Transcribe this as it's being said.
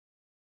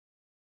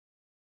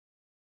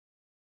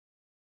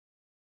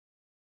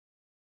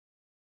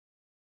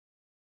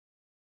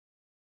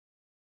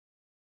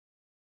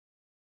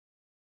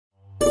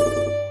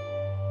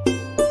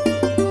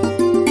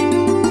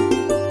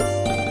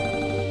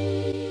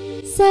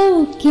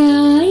Soukya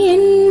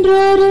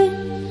endroru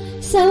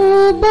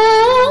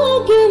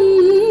Saubagyam.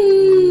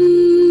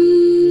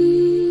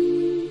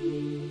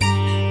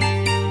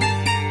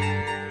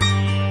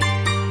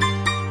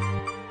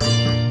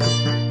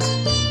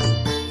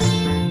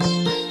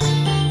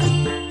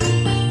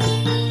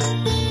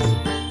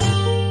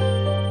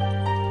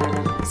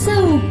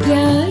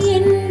 Soukya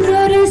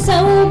endroru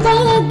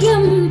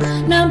Saubagyam.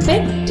 Nam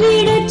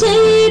petrida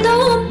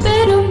cheydom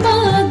perum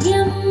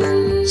bhagyam.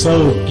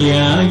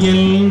 Soukya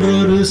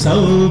endroru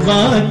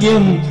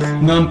Saubagyam.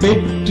 Nam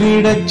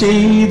petrida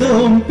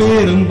cheydom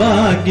perum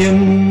bhagyam.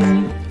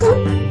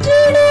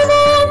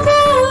 உற்றிடுவோம்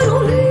ஓர்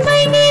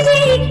உண்மை நிதி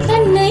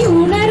தன்னை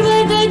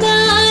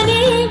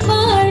உணர்வதுதானே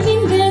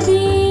வாழ்வின்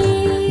கதி.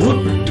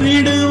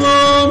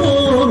 உற்றிடுவோம்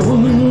ஓர்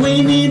உண்மை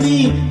நிதி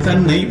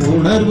தன்னை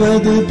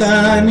உணர்வது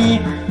தானே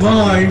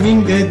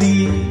வாழ்வின் கதி.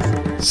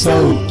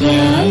 Soukya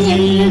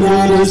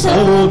endroru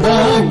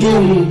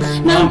Saubagyam.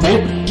 நாம்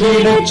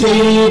பெற்றிடச்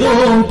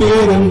செய்தோம்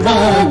பெரும்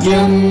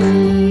பாக்யம்.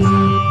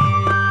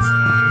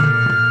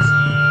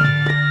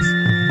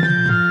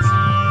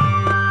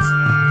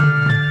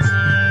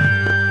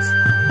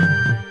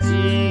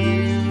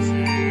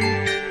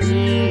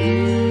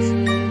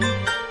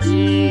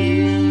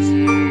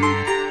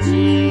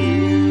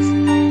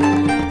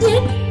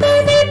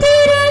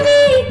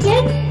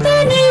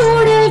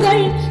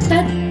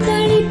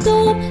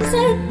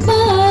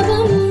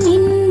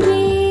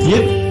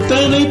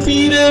 எத்தனை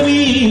பிறவி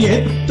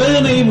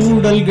எத்தனை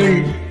உடல்கள்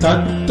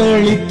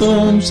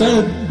தத்தளித்தோம்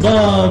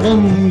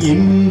சத்பாவம்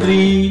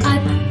இன்றி.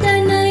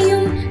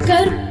 அத்தனையும்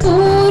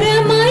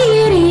கற்பூரமாய்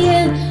எரிய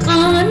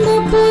ஆன்ம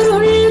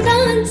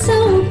பொருள்தான்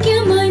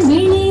சௌக்கியமாய்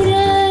மிளிர.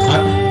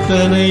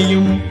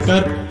 அத்தனையும்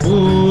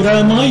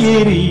கற்பூரமாய்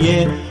எரிய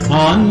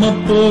ஆன்ம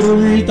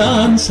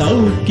பொருள்தான்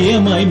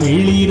சௌக்கியமாய்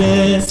மிளிர.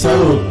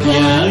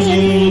 Soukya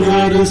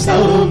endroru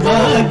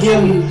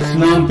Saubagyam.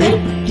 நாம்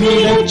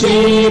பெற்றிடச்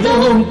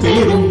செய்தோம்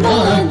பெரும்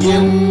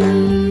பாக்யம்.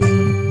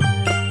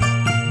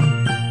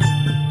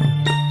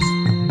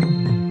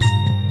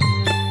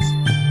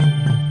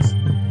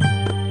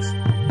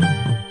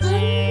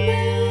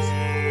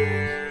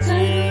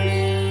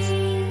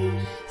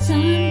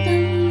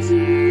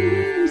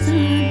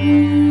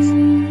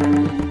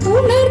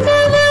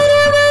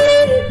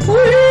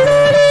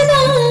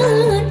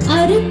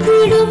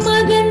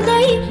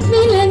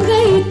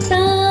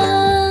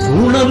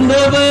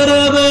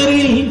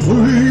 உணர்ந்தவரவரில்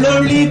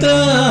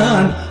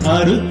உள்ளொளிதான்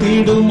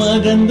அறுத்திடும்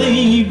அகந்தை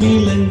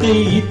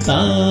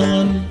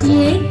விலங்கைத்தான்.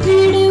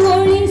 ஏற்றிடு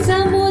ஒளி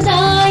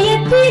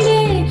சமுதாயத்திலே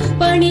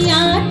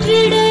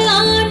பணியாற்றிடு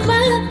ஆன்ம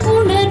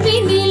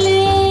உணர்வினிலே.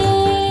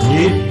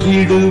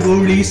 ஏற்றிடு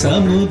ஒளி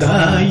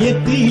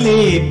சமுதாயத்திலே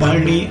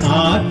பணி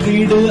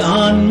ஆற்றிடு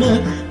ஆன்ம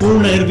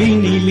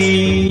உணர்வினிலே.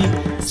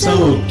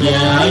 Soukya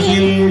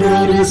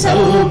endroru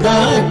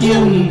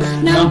Saubagyam.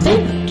 நாம்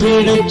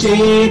பெற்றிடச்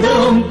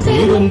செய்தோம்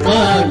பெரும்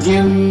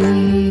பாக்யம்.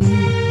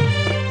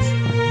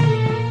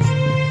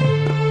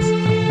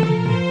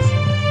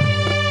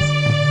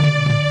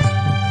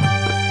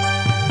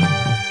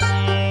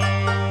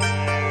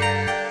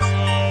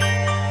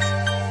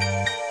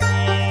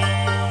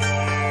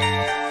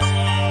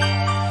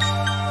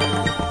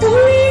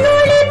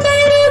 உள்ளொளி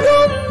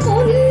பெருகும்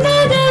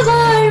உன்னத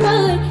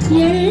வாழ்வாய்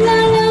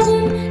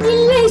எள்ளளவும்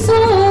இல்லை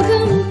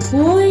சோகம்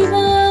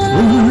ஓய்வாய்.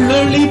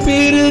 உள்ளொளி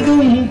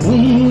பெருகும்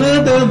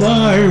உன்னத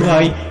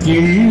வாழ்வாய்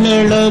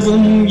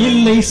எள்ளளவும்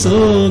இல்லை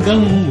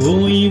சோகம்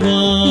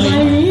ஓய்வாய்.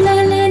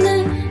 வள்ளலென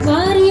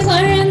வாரி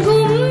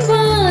வழங்கும்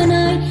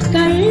வானாய்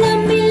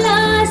கள்ளமில்லா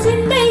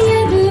சிந்தை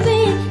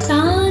அதுவே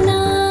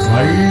தானாய்.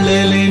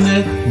 வள்ளலென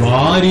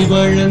வாரி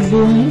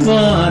வழங்கும்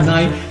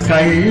வானாய்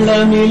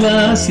கள்ளமிலா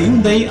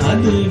சிந்தை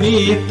அதுவே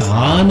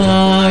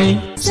தானாய்.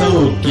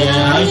 Soukya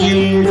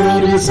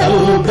endroru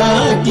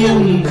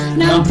Saubagyam.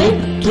 நாம்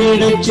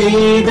பெற்றிடச்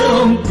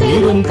செய்தோம்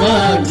பெரும்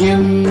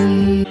பாக்யம்.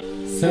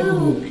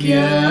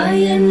 Soukya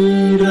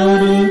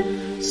endroru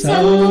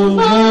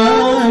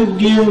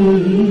Saubagyam.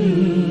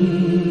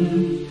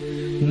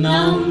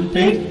 நாம்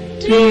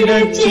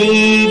பெற்றிடச்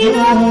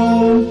செய்தோம்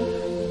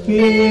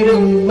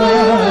பெரும்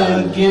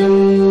பாக்யம்.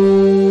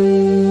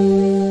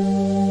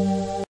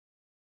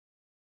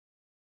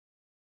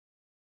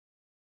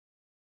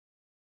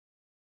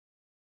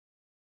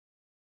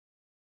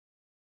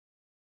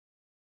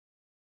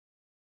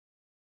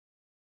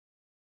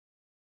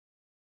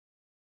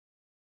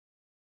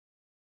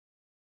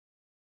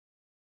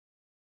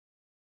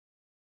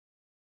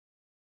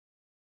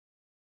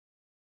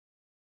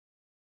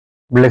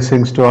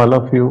 Blessings to all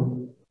of you.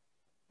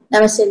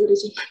 Namaste,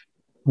 Guruji.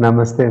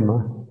 Namaste, Ma.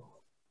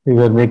 We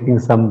were making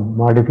some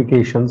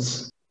modifications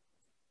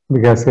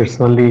because it's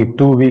only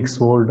 2 weeks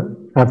old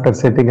after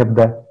setting up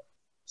the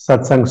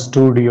Satsang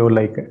studio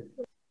like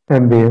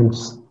ambience.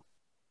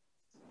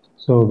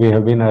 So we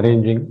have been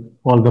arranging.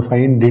 All the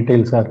fine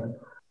details are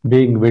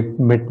being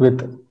met with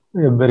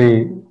every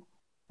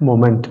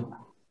moment.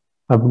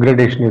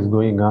 Upgradation is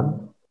going on.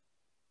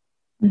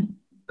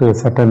 To a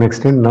certain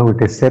extent, now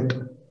it is set.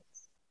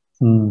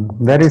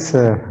 Where is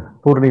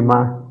Purnima?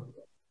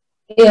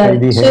 Yeah,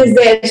 Heidi she's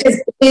there.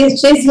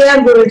 She's here,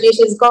 Guruji.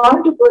 She's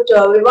gone to put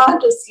Viva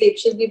to sleep.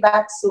 She'll be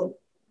back soon.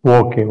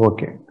 Okay,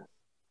 okay.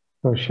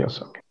 Oh, sure,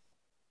 okay.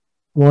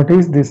 What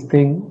is this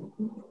thing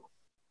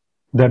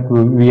that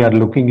we are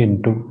looking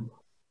into?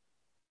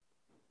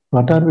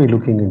 What are we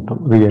looking into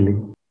really?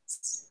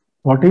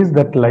 What is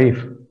that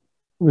life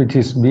which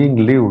is being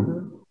lived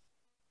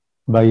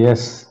by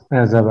us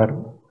as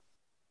our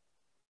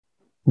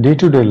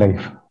day-to-day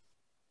life,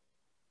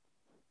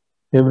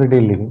 everyday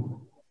living?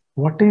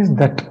 What is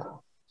that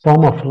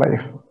form of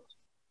life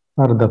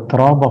or the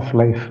throb of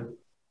life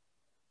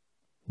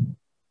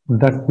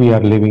that we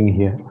are living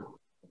here?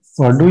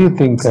 What do you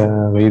think,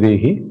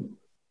 Vaidehi?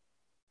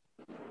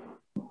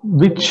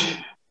 Which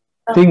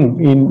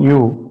thing in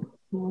you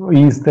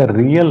is the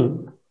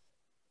real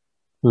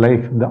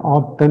life, the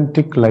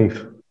authentic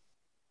life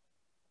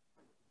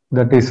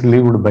that is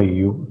lived by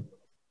you?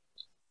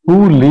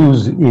 Who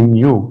lives in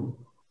you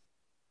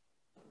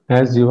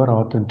as your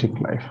authentic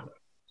life?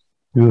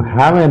 You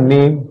have a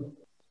name,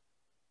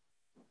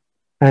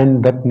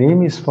 and that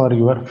name is for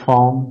your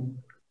form,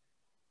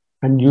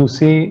 and you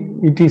say,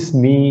 it is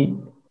me,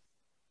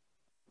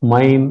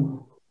 mine,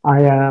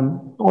 I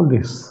am, all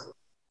this.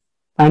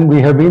 And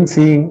we have been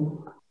seeing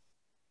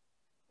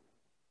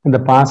in the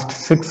past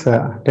 6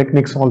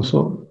 techniques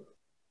also,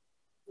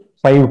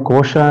 5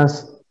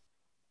 koshas,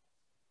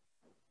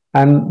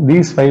 and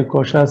these 5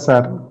 koshas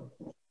are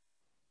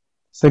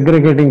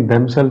segregating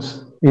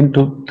themselves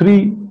into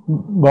 3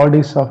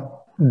 bodies of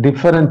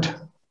different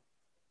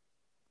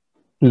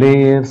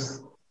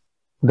layers.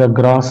 The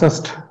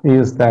grossest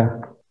is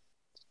the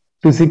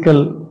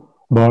physical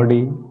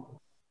body.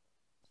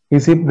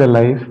 Is it the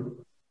life?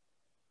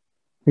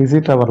 Is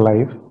it our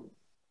life?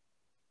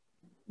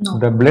 No.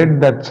 The blood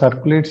that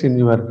circulates in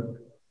your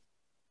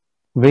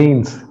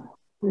veins,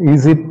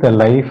 is it the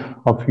life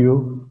of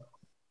you?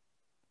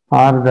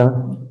 Or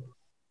the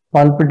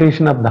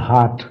palpitation of the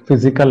heart,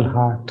 physical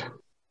heart,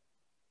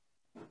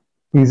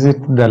 is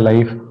it the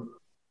life?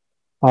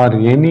 Or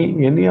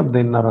any of the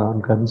inner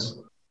organs?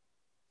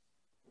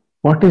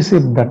 What is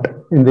it that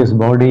in this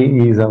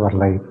body is our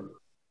life?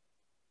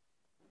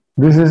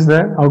 This is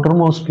the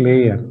outermost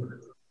layer.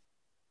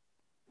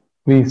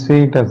 We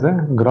say it as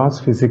a gross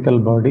physical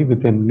body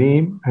with a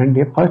name and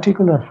a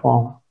particular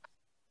form.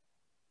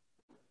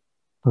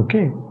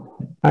 Okay.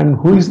 And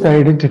who is the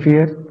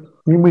identifier?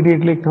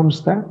 Immediately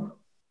comes the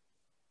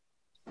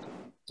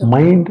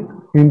mind,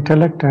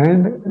 intellect,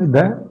 and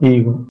the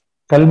ego.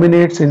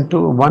 Culminates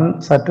into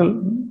one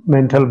subtle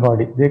mental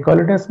body. They call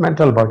it as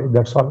mental body,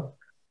 that's all.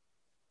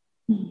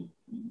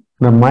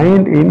 The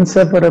mind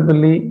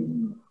inseparably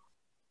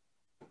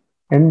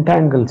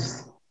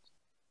entangles,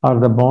 or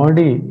the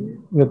body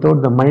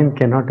without the mind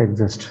cannot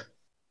exist.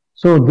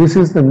 So this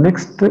is the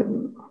next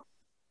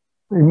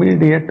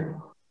immediate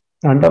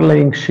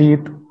underlying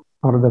sheath,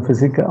 or the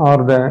physical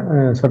or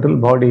the subtle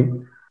body,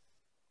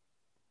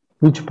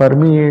 which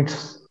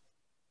permeates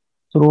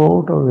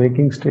throughout our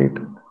waking state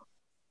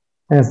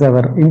as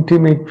our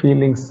intimate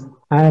feelings,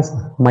 as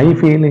my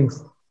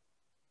feelings.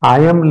 I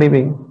am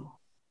living,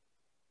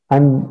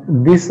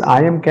 and this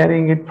I am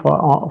carrying it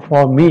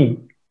for me.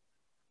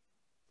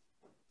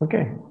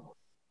 Okay,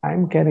 I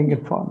am carrying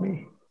it for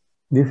me.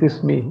 This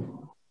is me.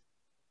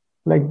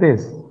 Like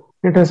this,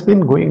 it has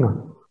been going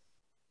on.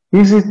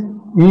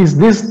 Is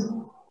this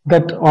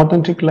that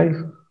authentic life?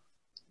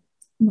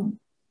 No.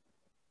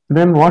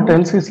 Then what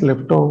else is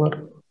left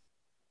over?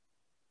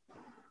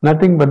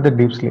 Nothing but the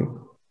deep sleep.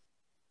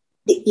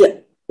 Yeah,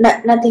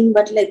 nothing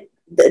but like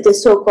the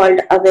so-called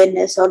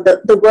awareness, or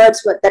the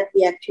words that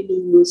we actually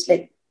use,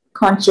 like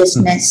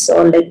consciousness,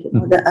 or like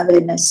the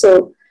awareness.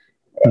 So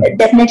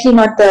definitely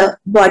not the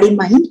body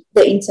mind,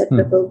 the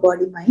inseparable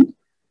body mind.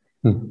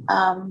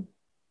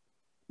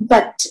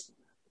 But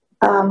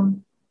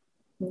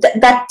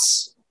that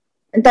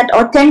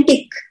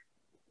authentic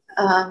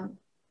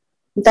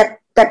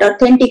that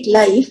authentic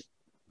life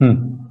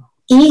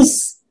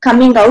is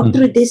coming out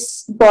through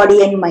this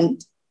body and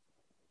mind.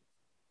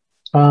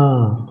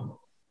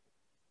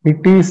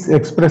 It is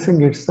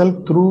expressing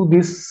itself through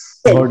this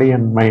body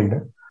and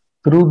mind,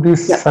 through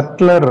this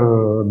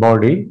subtler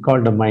body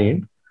called the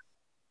mind,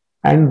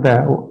 and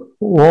the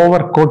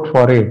overcoat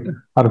for it,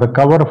 or the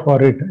cover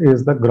for it,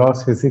 is the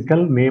gross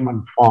physical name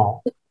and form.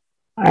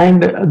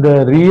 And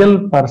the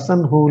real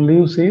person who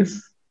lives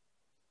is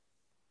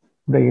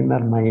the inner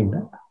mind.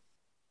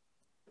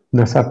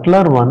 The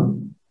subtler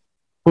one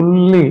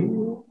fully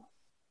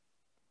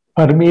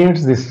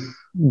permeates this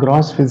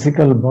gross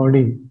physical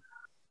body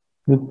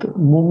with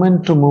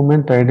moment to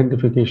moment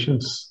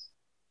identifications.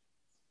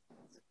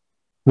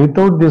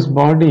 Without this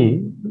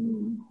body,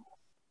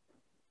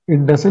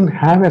 it doesn't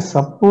have a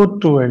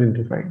support to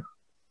identify.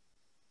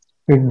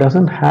 It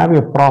doesn't have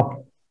a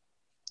prop,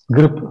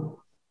 grip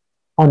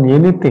on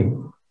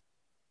anything.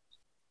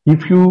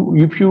 If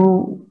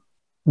you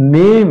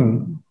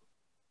name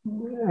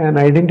an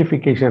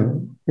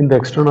identification in the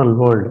external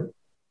world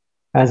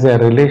as a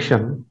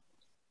relation,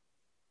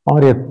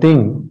 or a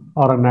thing,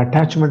 or an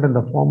attachment in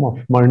the form of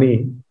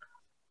money,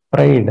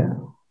 pride,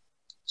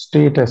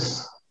 status,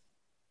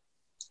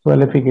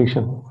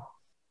 qualification,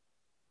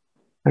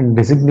 and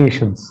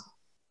designations,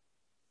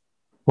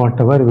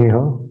 whatever we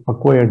have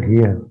acquired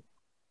here,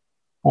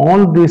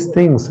 all these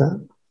things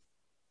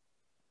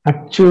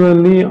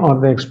actually are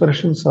the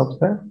expressions of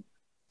the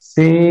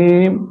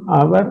same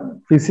our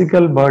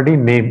physical body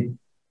name.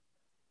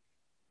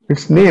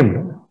 It's named.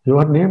 You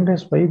are named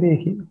as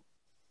Vaidehi.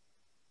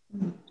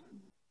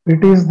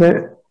 It is the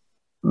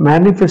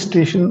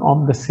manifestation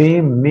of the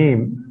same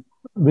name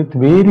with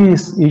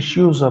various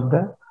issues of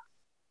the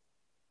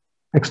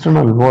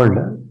external world,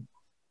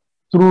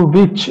 through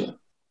which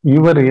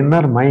your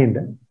inner mind,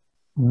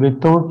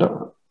 without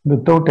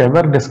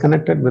ever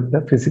disconnected with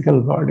the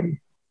physical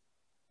body,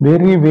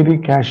 very, very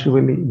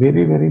casually,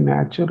 very, very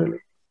naturally,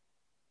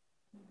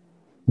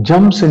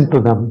 jumps into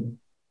them,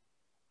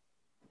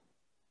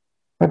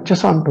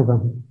 touches onto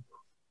them,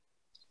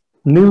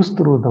 lives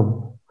through them,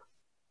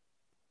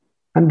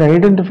 and the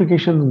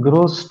identification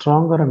grows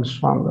stronger and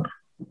stronger.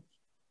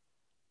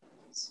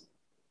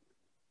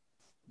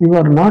 You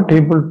are not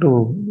able to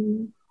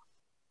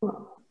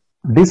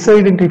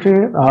disidentify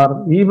or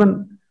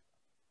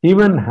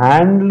even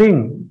handling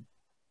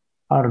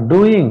or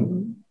doing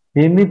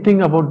anything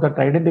about that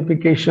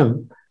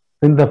identification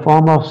in the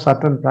form of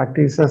certain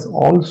practices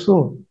also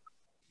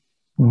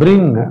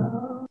bring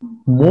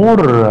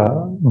more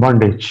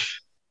bondage,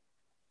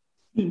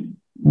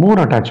 more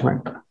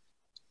attachment.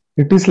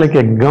 It is like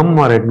a gum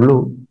or a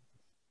glue,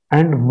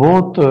 and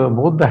both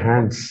the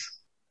hands,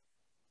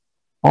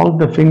 all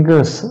the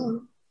fingers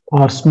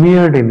are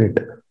smeared in it,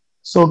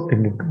 soaked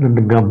in it, in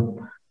the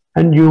gum,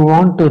 and you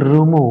want to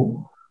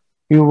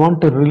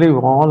relieve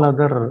all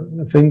other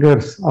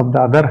fingers of the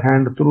other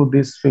hand through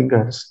these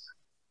fingers,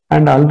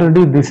 and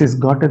already this is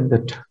gotten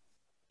that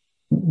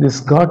this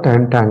got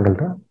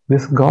entangled,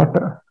 this got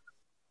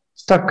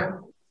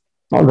stuck,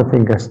 all the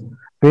fingers.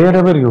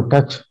 Wherever you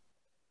touch,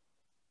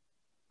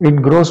 it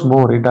grows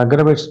more, it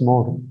aggravates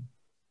more.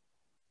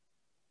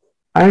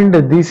 And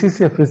this is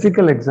a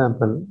physical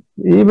example.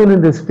 Even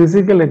in this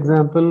physical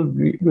example,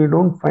 we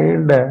don't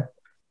find a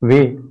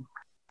way.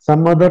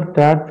 Some other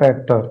third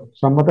factor,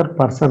 some other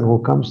person who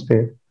comes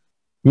there,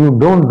 you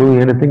don't do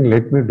anything,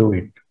 let me do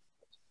it.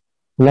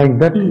 Like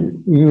that,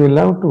 you will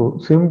have to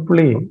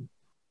simply,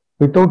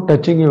 without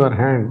touching your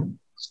hand,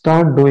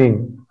 start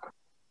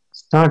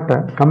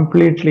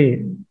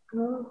completely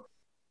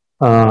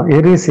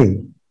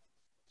erasing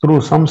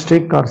through some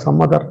stick or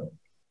some other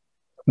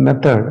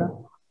method,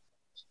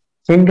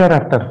 finger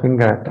after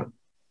finger.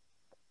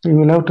 You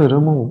will have to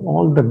remove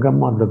all the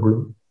gum or the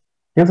glue,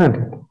 isn't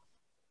it?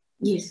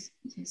 Yes,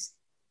 yes.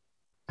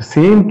 The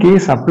same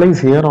case applies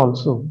here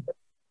also.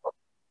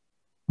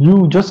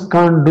 You just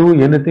can't do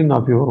anything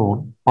of your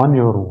own, on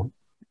your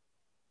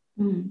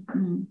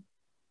own.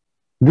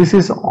 This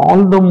is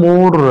all the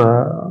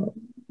more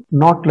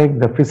not like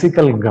the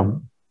physical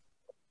gum,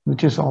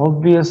 which is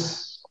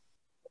obvious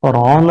for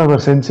all our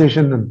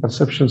sensations and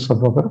perceptions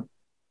of our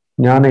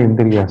jnana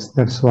indriyas.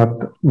 That's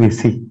what we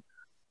see.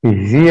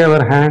 We see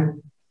our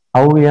hand,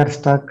 how we are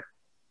stuck,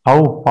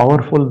 how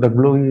powerful the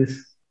glue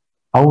is,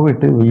 how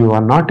you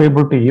are not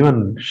able to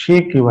even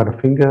shake your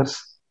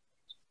fingers,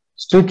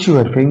 stretch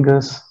your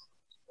fingers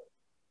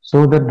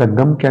so that the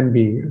gum can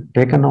be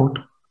taken out,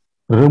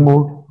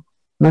 removed.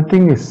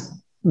 Nothing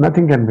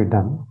can be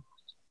done.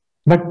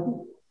 But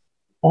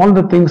all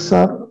the things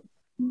are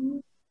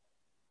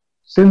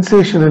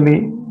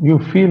sensationally, you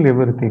feel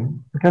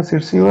everything because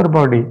it's your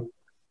body.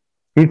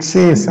 It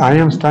says, I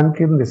am stuck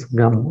in this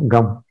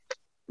gum.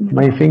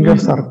 My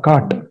fingers are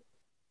caught.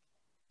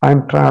 I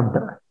am trapped.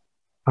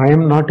 I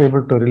am not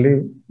able to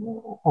relieve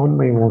on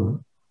my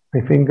own.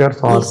 My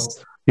fingers are,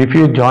 if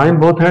you join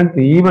both hands,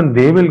 even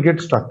they will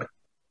get stuck.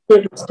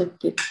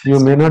 You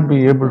may not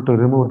be able to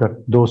remove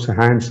those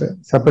hands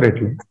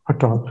separately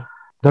at all.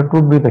 That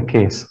would be the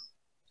case.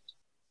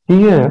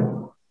 Here,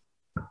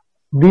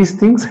 these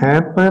things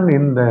happen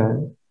in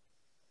the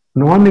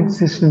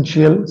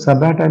non-existential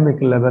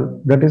subatomic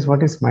level. That is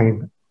what is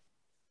mind.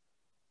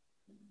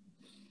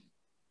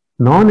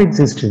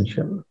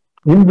 Non-existential,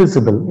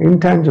 invisible,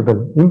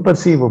 intangible,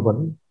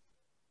 imperceivable.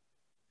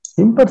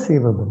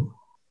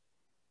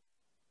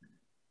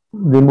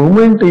 The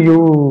moment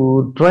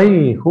you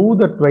try who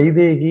that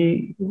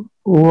Vaidehi who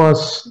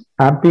was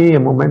happy a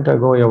moment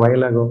ago, a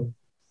while ago,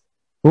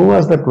 who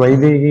was that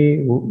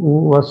Vaidehi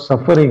who was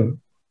suffering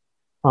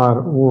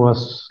or who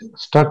was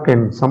stuck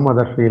in some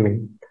other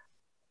feeling.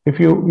 If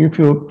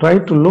you try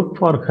to look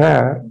for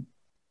her,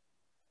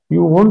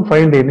 you won't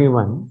find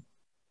anyone,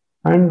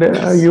 and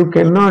you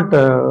cannot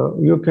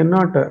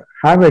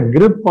have a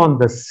grip on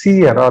the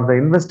seer or the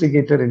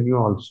investigator in you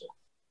also,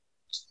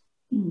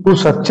 who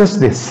searches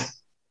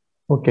this,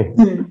 okay,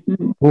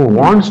 who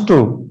wants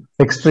to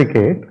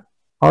extricate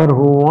or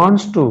who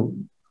wants to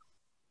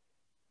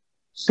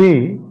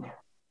see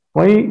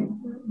why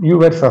you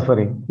were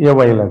suffering a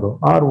while ago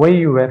or why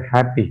you were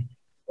happy.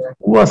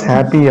 Who was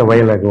happy a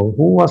while ago?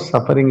 Who was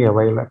suffering a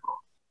while ago?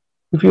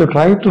 If you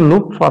try to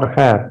look for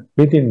her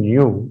within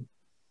you,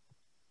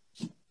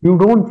 you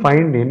don't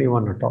find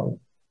anyone at all.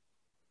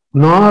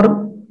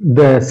 nor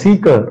the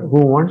seeker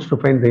who wants to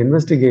find the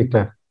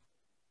investigator.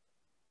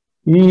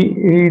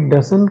 He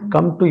doesn't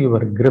come to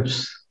your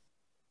grips.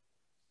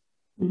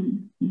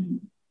 You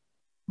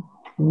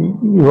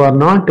are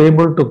not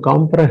able to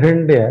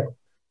comprehend a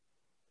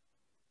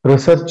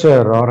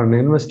researcher or an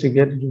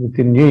investigator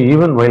within you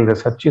even while the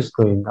search is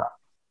going on.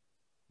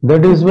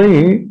 That is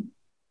why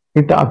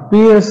it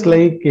appears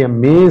like a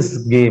maze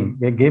game,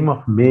 a game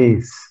of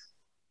maze.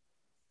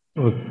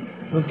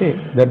 Okay,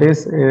 that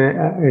is,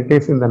 it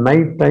is in the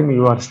night time,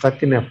 you are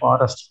stuck in a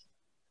forest.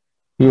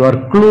 You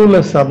are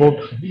clueless about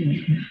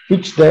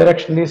which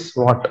direction is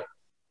what.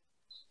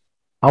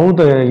 How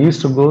the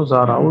east goes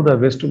or how the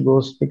west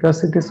goes,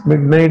 because it is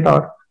midnight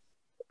or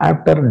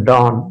after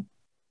dawn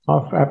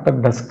or after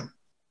dusk.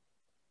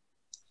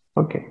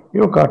 Okay,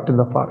 you got in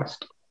the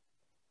forest.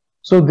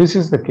 So this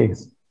is the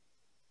case.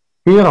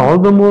 Here, all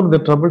the more the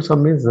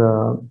troublesome is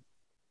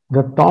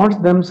the thoughts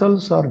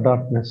themselves are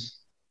darkness.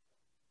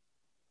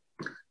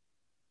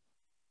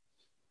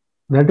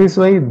 That is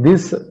why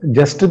this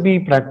just to be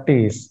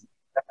practiced,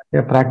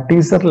 a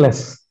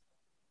practicerless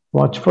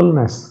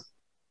watchfulness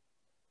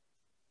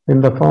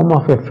in the form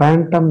of a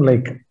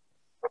phantom-like.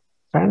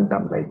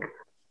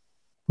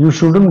 You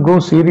shouldn't go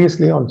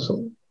seriously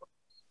also.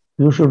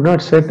 You should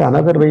not set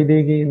another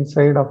Vaidegi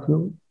inside of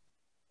you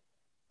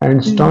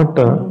and start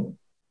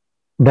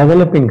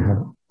developing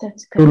her.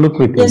 That's to look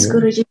within. Yes,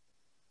 Guruji.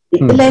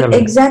 Like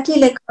exactly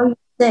like how you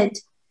said,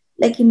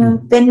 like, you know,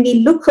 when we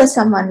look for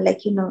someone,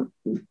 like, you know,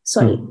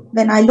 sorry,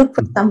 when I look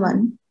for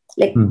someone,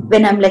 like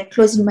when I'm like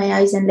closing my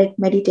eyes and like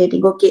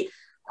meditating, okay,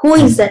 who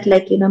is that,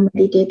 like, you know,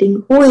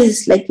 meditating? Who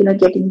is, like, you know,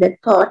 getting that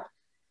thought?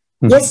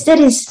 Yes,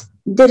 there is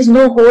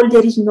no hole,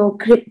 there is no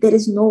grip, there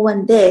is no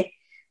one there.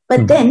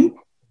 But then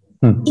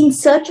in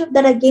search of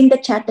that, again, the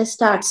chatter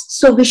starts.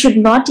 So we should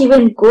not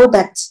even go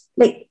that,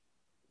 like,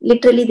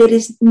 literally there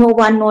is no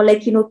one, no,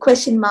 like, you know,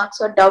 question marks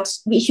or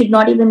doubts. We should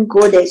not even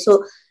go there.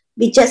 So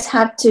we just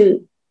have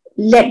to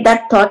let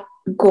that thought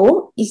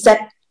go. Is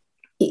that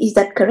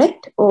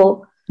correct?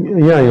 Or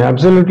yeah,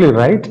 absolutely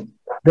right.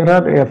 There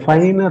are a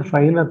finer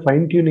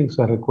fine-tunings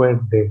are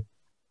required there.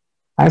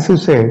 As you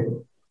said,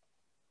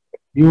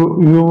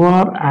 you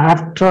are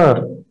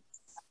after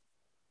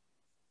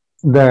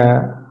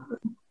the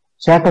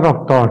chatter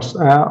of thoughts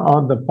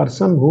or the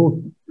person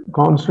who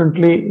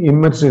constantly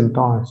immersed in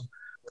thoughts.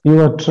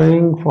 You are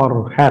trying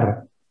for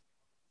her.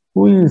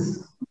 Who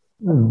is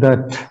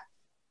that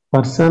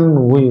person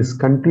who is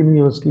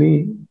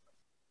continuously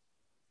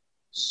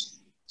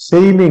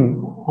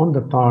sailing on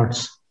the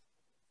thoughts?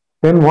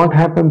 Then what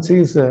happens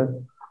is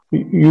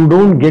you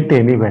don't get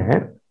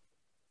anywhere.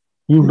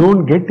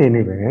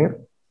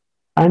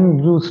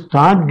 And you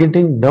start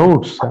getting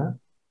doubts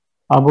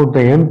about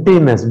the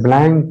emptiness,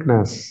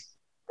 blankness.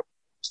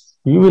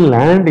 You will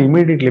land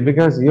immediately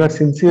because you are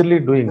sincerely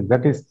doing.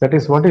 That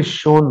is what is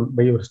shown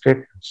by your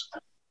statements.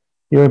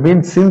 You have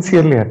been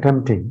sincerely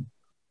attempting.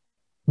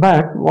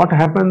 But what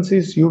happens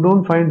is you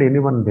don't find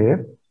anyone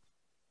there.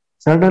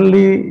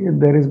 Suddenly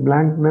there is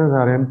blankness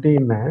or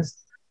emptiness,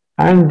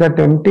 and that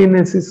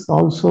emptiness is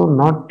also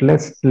not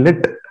less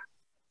lit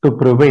to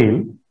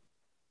prevail,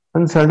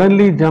 and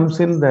suddenly jumps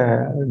in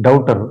the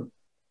doubter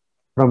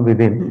from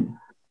within,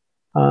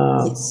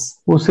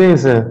 who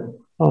says,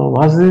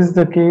 was this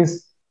the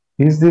case?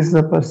 Is this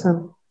the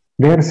person?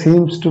 There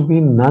seems to be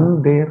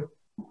none there.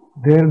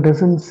 There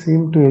doesn't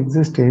seem to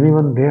exist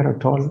anyone there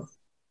at all.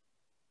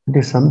 It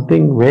is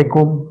something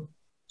vacuum,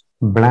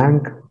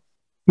 blank.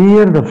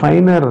 Here the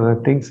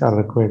finer things are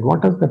required.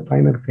 What is the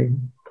finer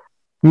thing?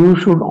 You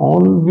should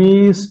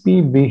always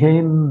be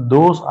behind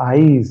those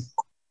eyes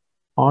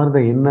or the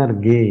inner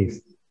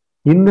gaze.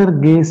 Inner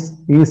gaze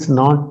is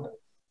not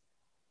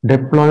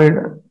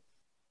deployed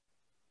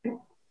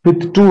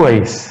with two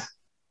eyes,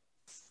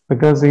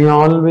 because we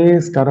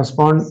always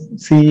correspond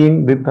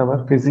seeing with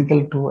our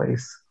physical two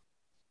eyes.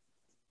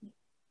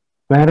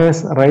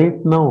 Whereas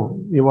right now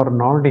you are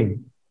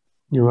nodding,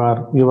 you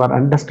are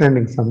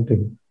understanding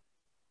something.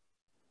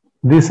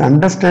 This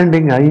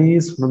understanding eye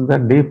is from the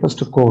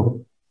deepest core.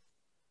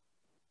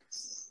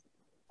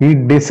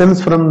 It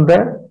descends from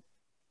the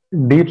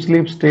deep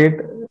sleep state,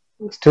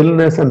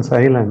 stillness and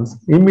silence,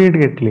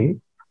 immediately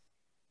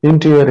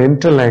into your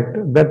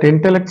intellect. That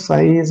intellect's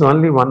eye is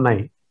only one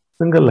eye,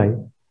 single eye.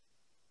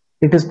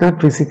 It is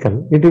not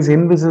physical. It is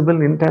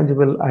invisible,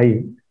 intangible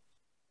eye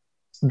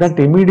that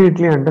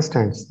immediately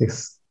understands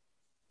this,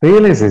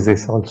 realizes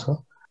this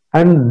also.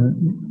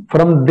 And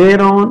from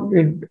there on,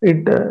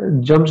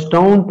 it jumps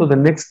down to the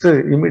next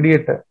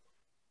immediate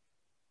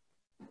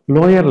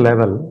lower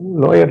level,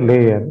 lower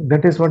layer.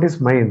 That is what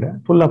is mind,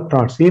 full of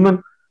thoughts.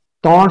 Even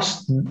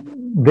thoughts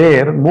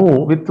there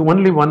move with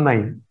only one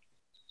eye.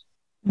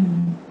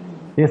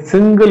 A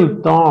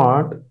single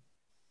thought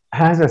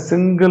has a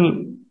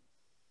single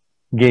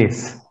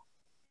gaze,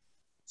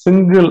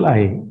 single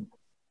eye.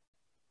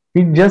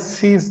 It just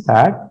sees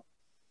that.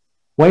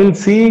 While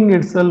seeing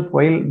itself,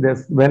 when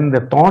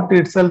the thought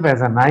itself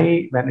has an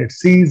eye, when it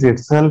sees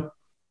itself,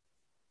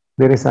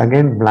 there is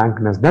again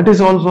blankness. That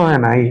is also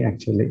an eye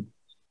actually.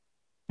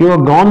 You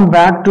have gone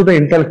back to the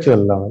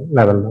intellectual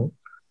level now.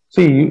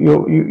 See,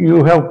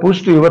 you have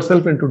pushed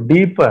yourself into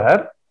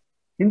deeper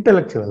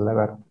intellectual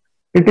level.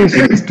 It is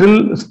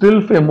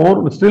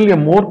still a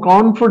more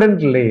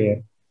confident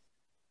layer.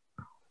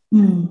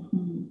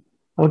 Mm-hmm.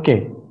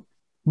 Okay,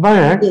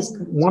 but Yes,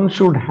 one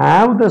should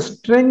have the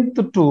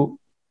strength to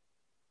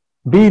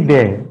be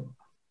there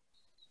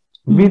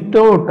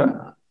without.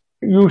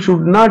 You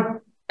should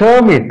not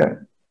term it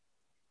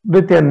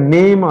with a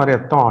name or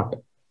a thought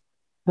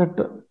that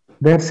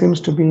there seems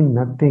to be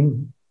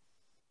nothing.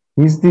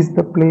 Is this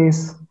the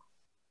place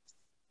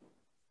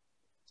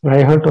I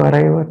have to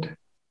arrive at?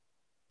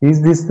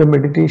 Is this the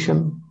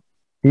meditation?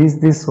 Is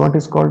this what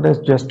is called as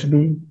just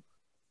be?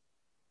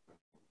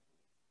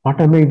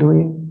 What am I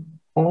doing?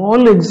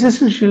 All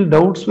existential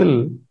doubts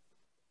will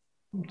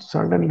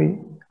suddenly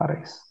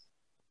arise.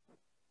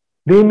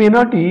 They may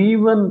not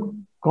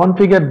even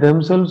configure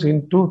themselves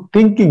into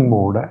thinking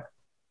mode,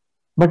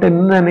 but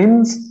in an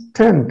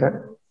instant,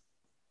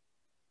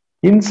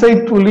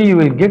 insightfully, you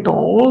will get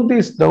all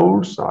these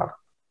doubts or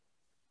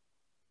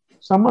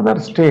some other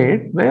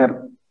state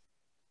where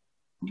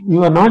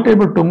you are not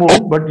able to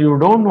move, but you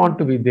don't want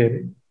to be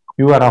there.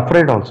 You are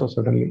afraid also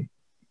suddenly.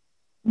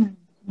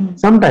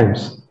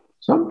 Sometimes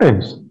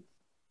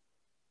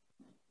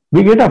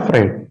we get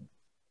afraid,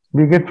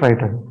 we get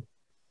frightened.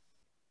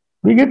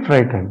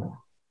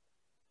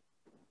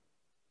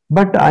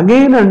 But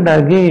again and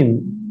again,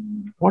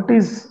 what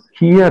is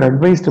here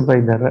advised by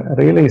the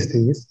realized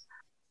is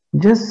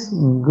just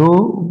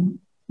go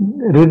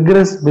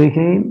regress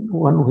behind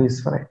one who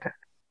is frightened.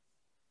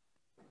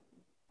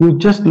 You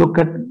just look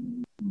at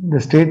the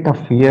state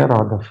of fear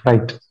or the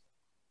fright.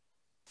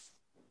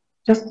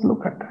 Just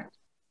look at that.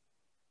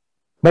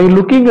 By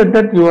looking at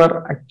that, you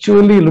are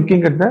actually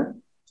looking at the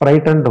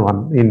frightened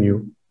one in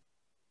you.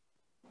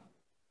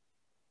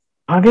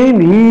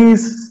 Again, he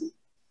is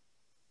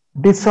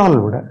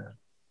dissolved.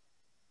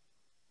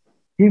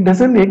 He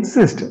doesn't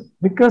exist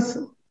because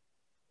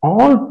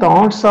all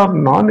thoughts are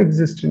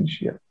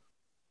non-existential.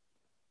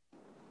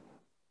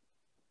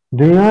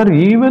 They are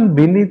even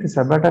beneath the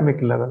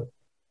subatomic level.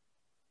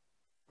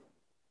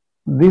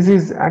 This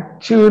is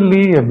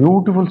actually a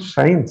beautiful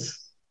science.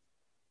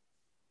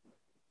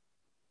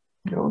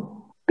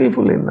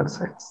 Beautiful inner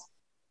science.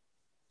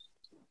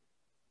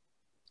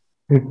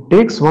 It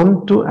takes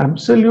one to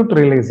absolute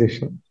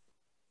realization.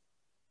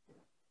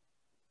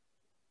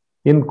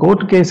 In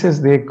court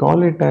cases, they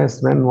call it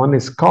as when one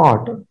is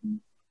caught.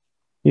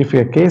 If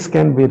a case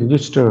can be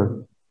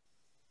registered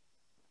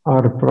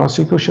or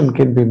prosecution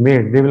can be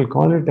made, they will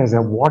call it as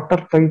a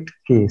watertight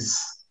case.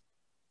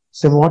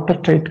 It's a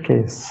watertight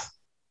case.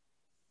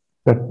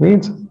 That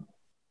means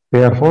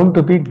they are found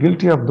to be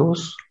guilty of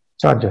those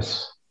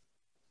charges.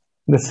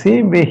 The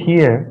same way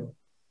here,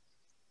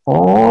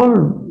 all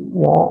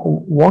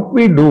what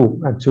we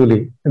do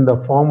actually in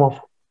the form of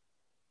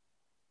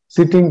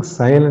sitting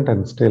silent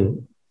and still,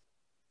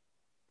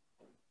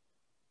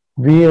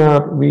 we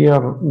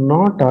are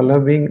not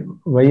allowing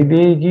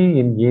Vaidehi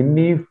in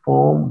any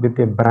form with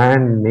a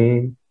brand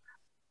name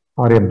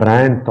or a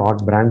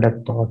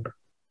branded thought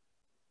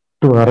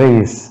to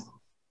arise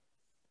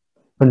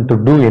and to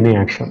do any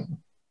action.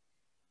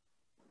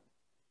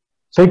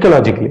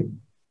 Psychologically.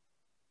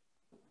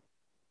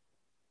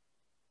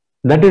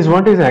 That is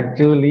what is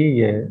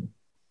actually a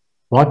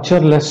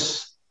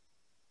watcherless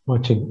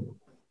watching.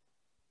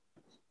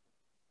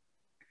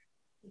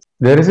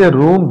 There is a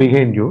room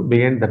behind you,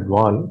 behind that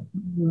wall,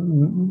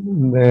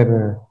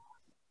 where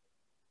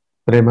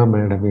Prema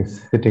Madam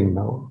is sitting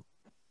now.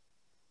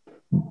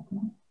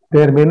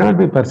 There may not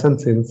be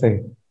persons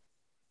inside.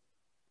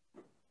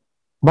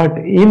 But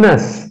in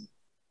us,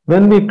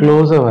 when we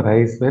close our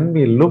eyes, when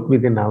we look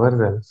within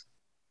ourselves,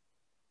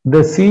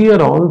 the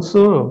seer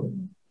also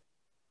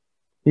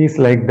is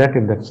like that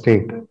in that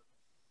state.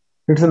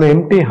 It's an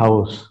empty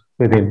house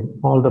within.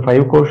 All the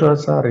five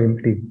koshas are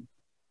empty.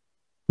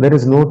 There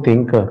is no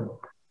thinker.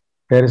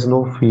 There is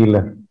no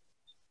feeler.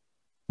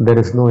 There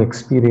is no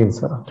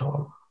experiencer at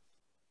all.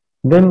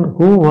 Then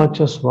who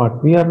watches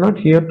what? We are not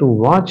here to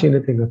watch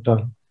anything at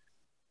all.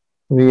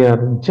 We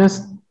are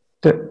just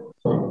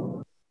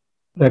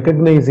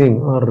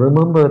recognizing or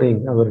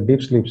remembering our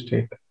deep sleep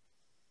state.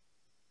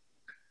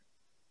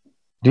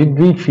 Did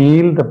we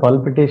feel the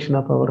palpitation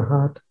of our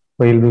heart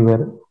while we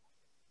were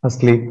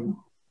asleep?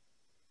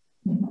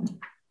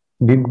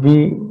 Did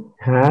we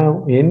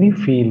have any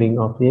feeling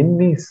of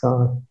any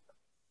sort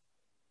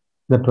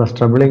that was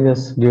troubling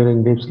us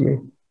during deep sleep?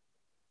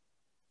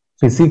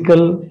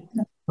 Physical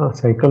or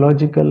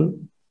psychological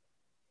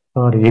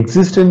or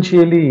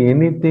existentially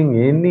anything,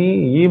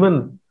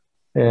 even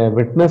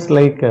witness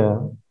like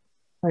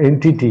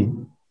entity,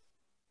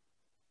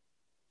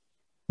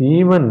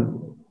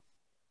 even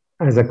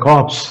as a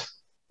corpse,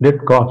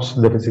 dead corpse,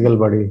 the physical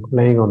body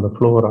lying on the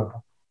floor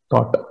or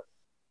thought,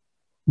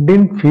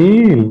 didn't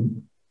feel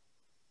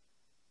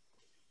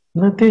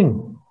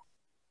nothing.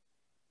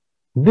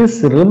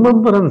 This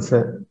remembrance,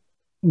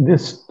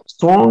 this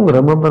strong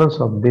remembrance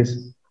of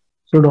this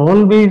should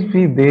always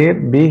be there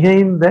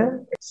behind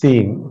the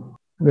seeing.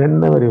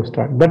 Whenever you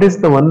start. That is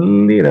the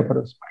only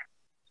reference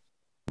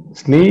point.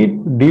 Sleep,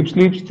 deep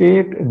sleep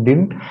state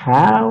didn't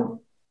have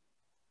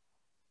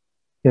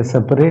a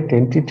separate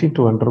entity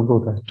to undergo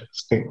that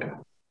state.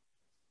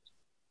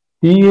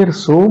 Here,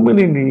 so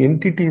many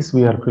entities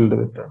we are filled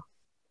with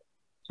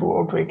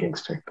throughout waking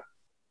state.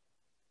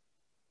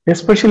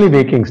 Especially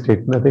waking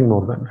state, nothing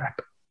more than that.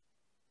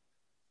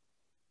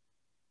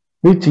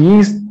 Which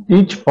is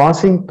each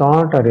passing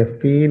thought or a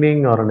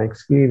feeling or an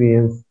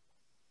experience,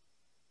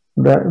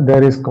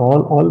 there is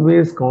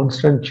always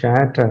constant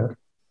chatter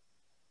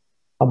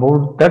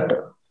about that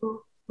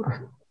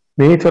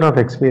nature of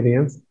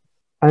experience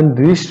and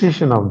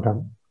registration of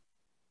them.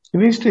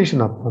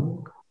 Registration of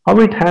them. How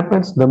it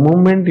happens, the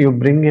moment you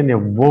bring in a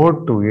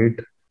word to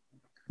it,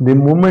 the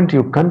moment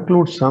you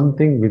conclude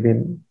something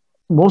within,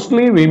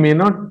 mostly we may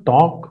not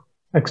talk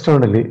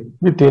externally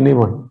with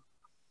anyone.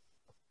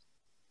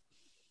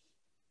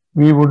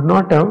 We would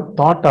not have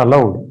thought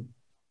aloud.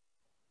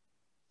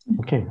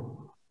 Okay.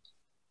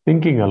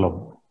 Thinking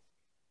aloud.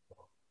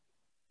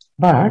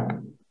 But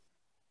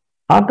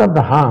heart of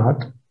the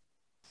heart,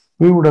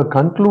 we would have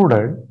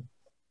concluded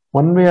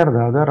one way or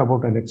the other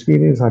about an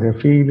experience or a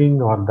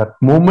feeling or that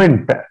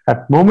moment.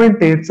 That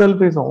moment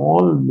itself is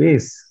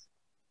always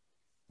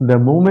the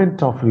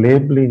moment of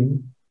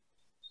labeling,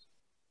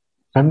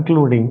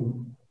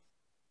 concluding,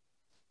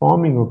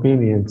 forming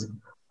opinions,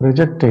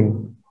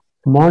 rejecting,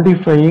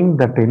 modifying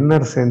that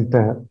inner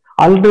center.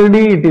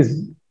 Already it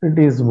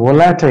is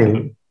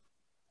volatile.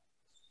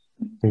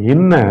 The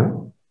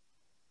inner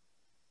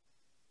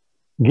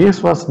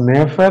gaze was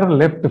never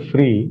left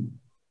free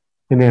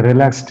in a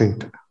relaxed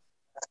state.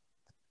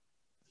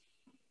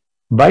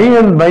 By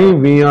and by,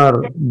 we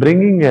are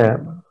bringing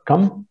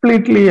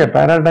completely a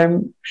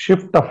paradigm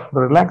shift of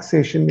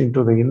relaxation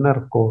into the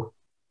inner core.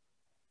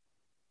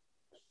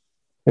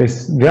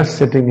 It's just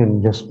sitting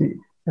in just be.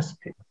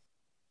 Just be.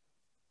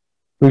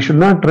 We should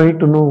not try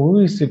to know who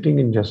is sitting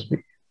in just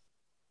be.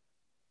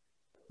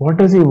 What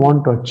does he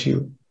want to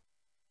achieve?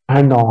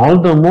 And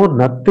all the more,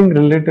 nothing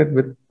related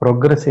with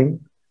progressing,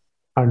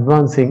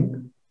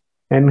 advancing,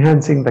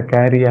 enhancing the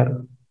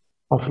career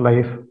of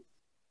life,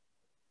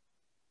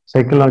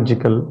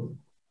 psychological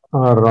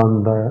or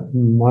on the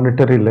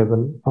monetary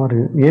level or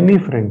any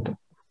front.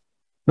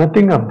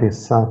 Nothing of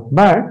this sort.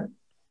 But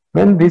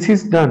when this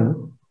is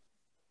done,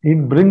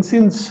 it brings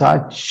in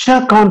such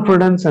a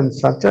confidence and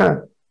such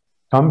a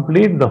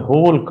complete, the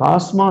whole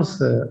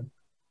cosmos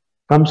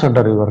comes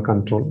under your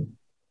control.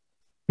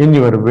 In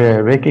your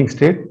waking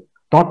state,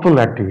 thoughtful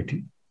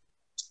activity.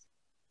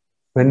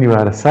 When you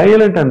are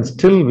silent and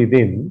still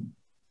within,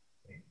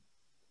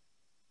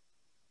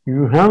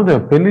 you have the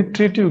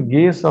penetrative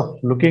gaze of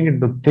looking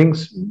into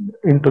things,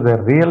 into the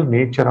real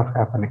nature of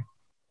happening.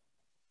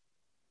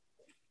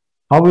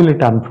 How will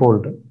it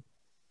unfold?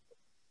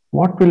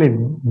 What will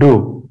it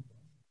do?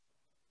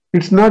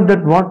 It's not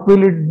that what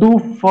will it do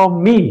for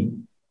me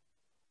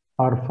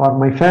or for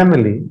my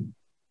family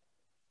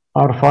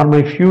or for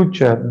my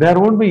future. There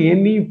won't be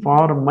any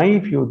for my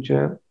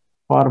future,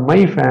 for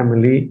my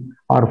family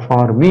or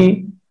for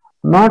me.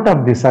 Not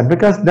of this sort,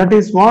 because that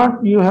is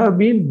what you have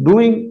been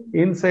doing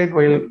inside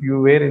while you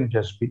were in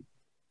just be.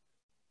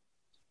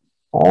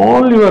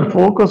 All your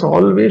focus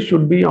always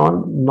should be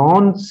on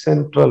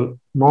non-central,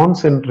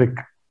 non-centric,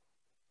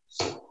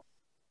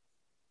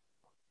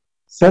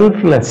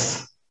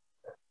 selfless,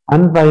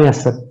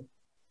 unbiased.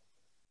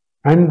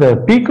 And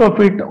the peak of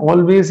it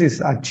always is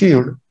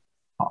achieved.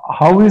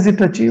 How is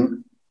it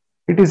achieved?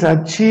 It is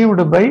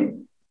achieved by,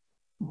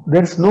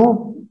 there's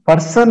no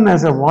person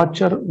as a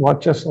watcher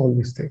watches all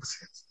these things.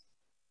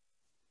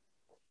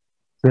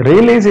 The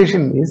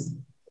realization is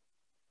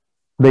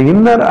the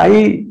inner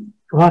eye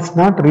was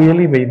not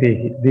really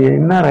Vaidehi. The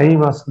inner eye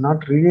was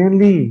not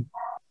really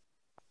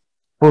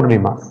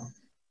Purnima.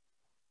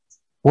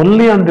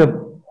 Only on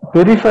the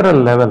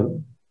peripheral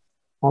level,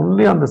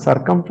 only on the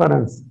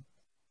circumference,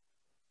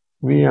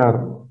 we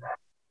are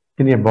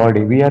in a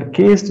body. We are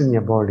cased in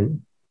a body.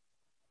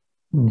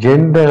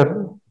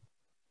 Gender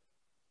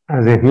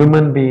as a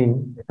human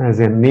being, as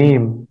a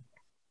name,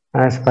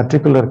 as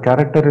particular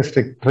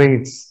characteristic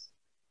traits,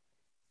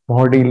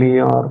 bodily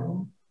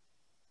or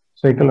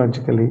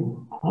psychologically,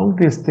 all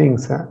these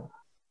things,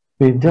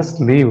 we just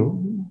live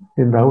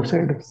in the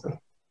outside itself.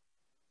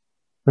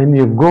 When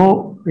you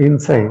go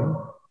inside,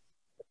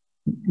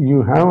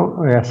 you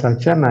have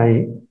such an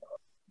eye,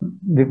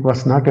 it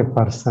was not a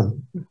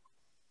person.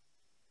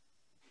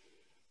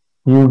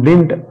 You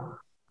didn't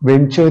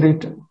venture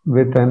it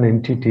with an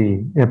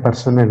entity, a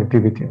personality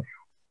within you.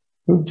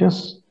 You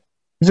just,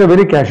 it's a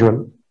very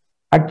casual.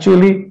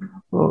 Actually,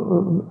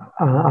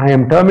 I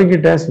am terming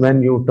it as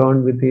when you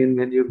turn within,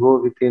 when you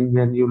go within,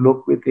 when you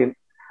look within.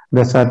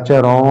 The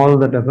searcher, all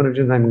the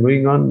definitions I'm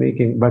going on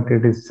making, but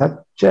it is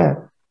such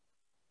a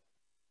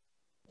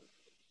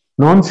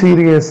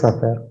non-serious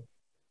affair.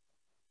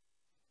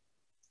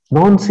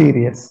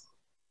 Non-serious.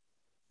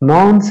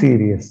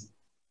 Non-serious.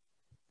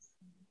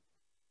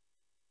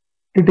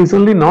 It is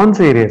only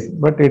non-serious,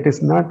 but it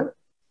is not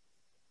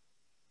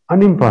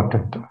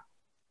unimportant.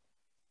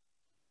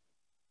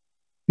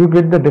 You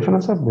get the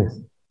difference of this?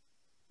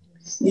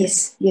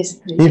 Yes, yes.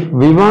 If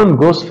Vivan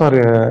goes for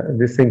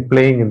this thing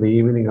playing in the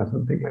evening or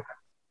something like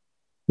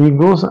that, he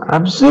goes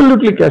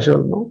absolutely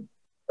casual, no?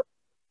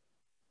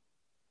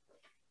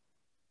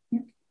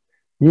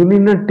 You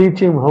need not teach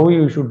him how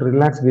you should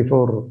relax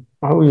before,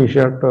 how you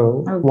should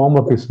warm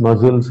up his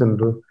muscles, and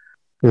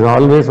he's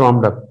always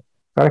warmed up,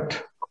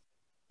 correct?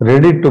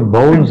 Ready to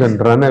bounce and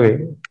run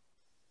away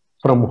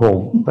from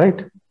home,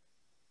 right?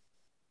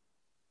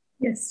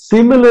 Yes.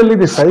 Similarly,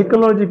 the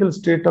psychological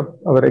state of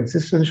our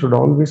existence should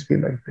always be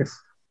like this.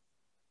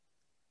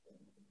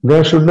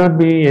 There should not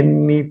be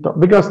any thought,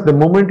 because the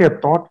moment a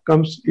thought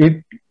comes,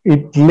 it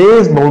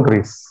lays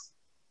boundaries.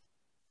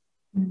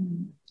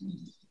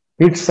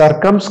 It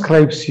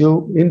circumscribes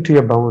you into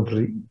a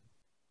boundary.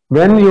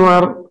 When you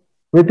are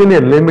within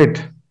a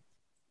limit,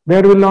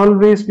 there will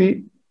always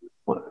be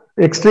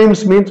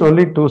extremes, means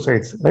only two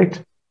sides, right?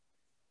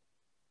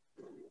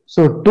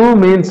 So two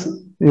means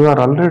you are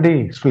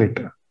already split.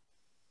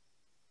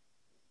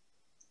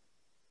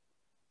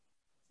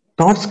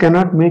 Thoughts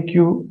cannot make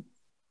you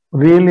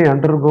really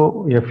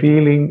undergo a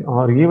feeling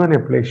or even a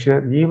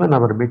pleasure, even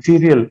our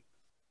material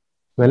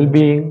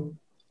well-being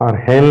or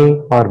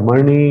health or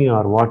money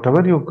or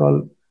whatever you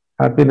call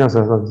happiness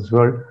of this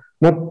world.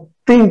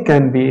 Nothing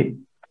can be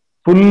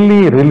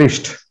fully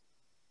relished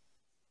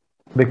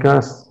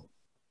because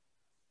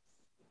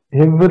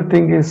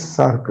everything is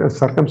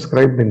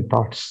circumscribed in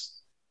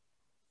thoughts,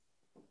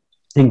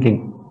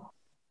 thinking.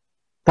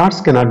 Thoughts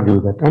cannot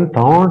give that, and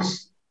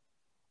thoughts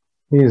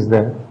is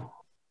the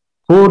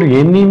core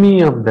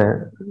enemy of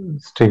the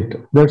state.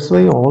 That's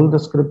why all the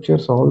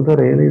scriptures, all the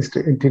realist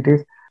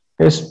entities,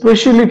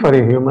 especially for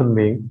a human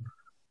being,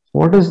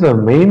 what is the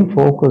main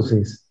focus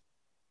is,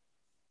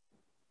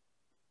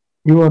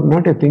 you are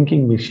not a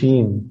thinking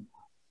machine.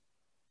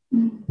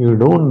 You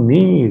don't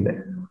need,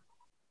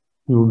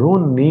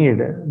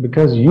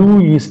 because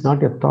you is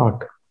not a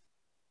thought.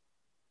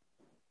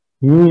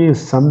 You is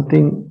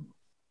something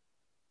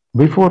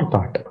before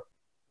thought.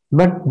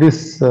 But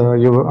this,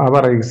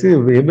 our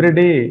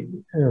everyday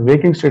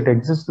waking state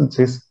existence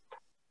is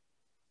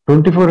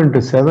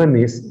 24/7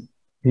 is,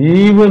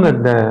 even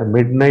at the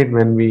midnight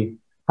when we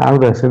have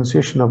the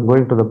sensation of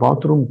going to the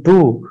bathroom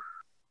too,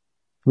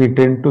 we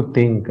tend to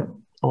think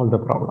all the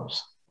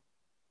problems.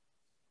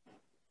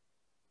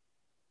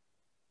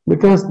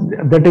 Because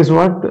that is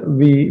what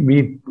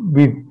we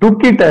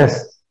took it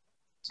as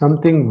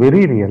something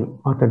very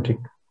real, authentic.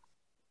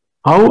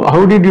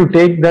 How did you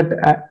take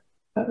that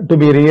to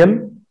be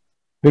real?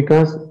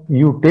 Because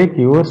you took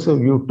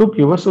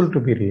yourself to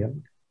be real.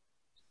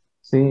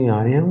 See,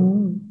 I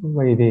am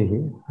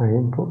Vaidehi, I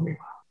am Purnima,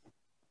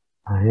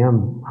 I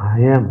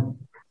am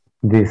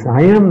this.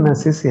 I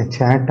amness is a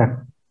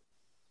chatter.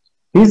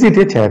 Is it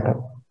a chatter?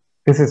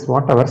 This is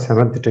what our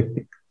seventh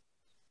technique.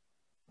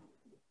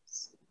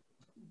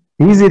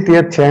 Is it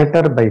a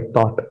chatter by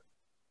thought?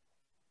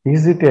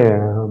 Is it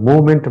a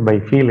movement by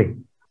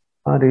feeling?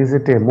 Or is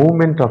it a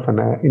movement of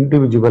an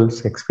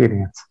individual's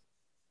experience?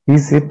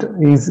 Is this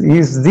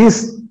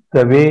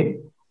the way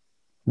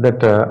that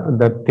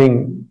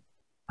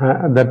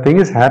that thing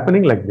is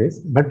happening like this?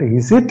 But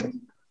is it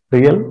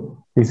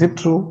real? Is it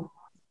true?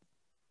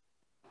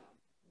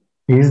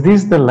 Is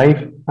this the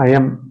life I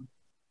am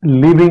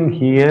living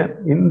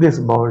here in this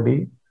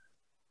body?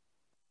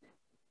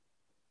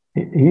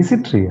 Is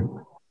it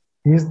real?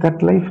 Is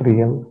that life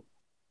real?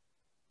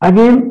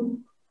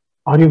 Again,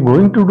 are you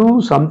going to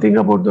do something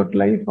about that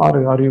life,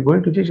 or are you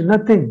going to change?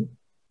 Nothing.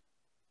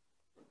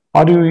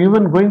 Are you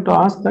even going to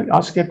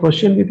ask a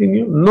question within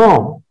you?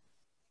 No.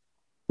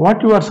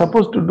 What you are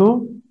supposed to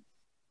do?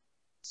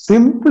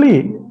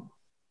 Simply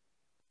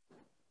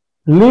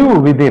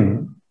live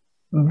within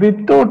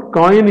without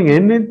coining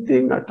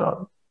anything at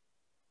all.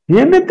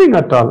 Anything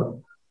at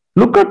all.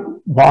 Look at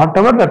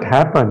whatever that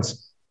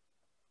happens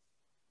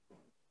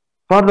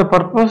for the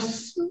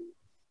purpose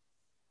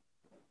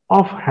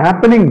of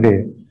happening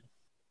there.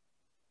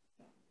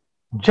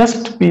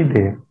 Just be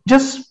there.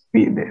 Just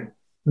be there.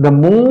 The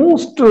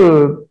most,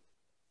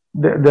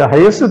 the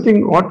highest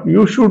thing what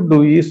you should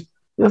do is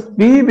just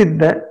be with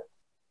the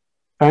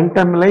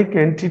phantom-like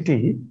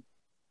entity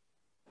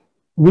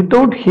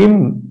without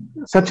him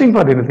searching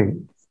for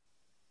anything,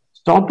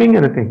 stopping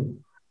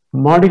anything,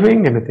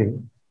 modifying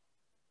anything.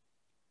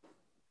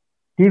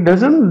 He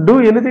doesn't do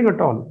anything at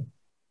all.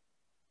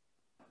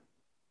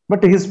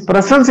 But his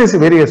presence is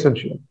very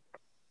essential.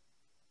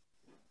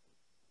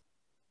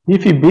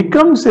 If he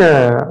becomes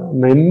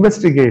an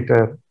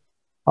investigator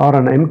or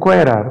an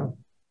inquirer,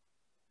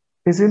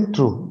 isn't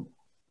true.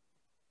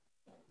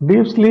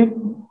 Deep sleep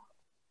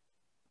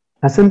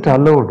hasn't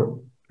allowed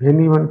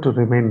anyone to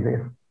remain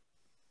there.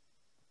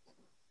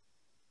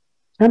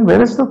 And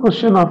where is the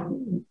question of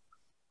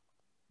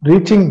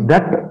reaching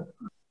that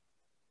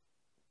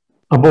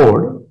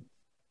abode,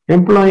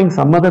 employing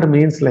some other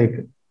means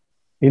like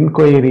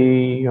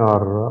inquiry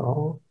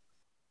or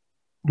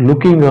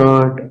looking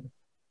at?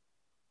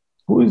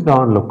 Who is the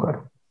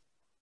onlooker?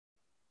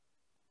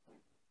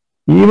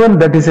 Even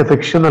that is a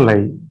fictional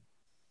eye.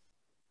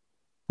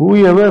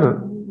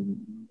 Whoever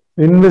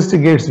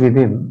investigates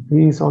within,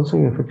 he is also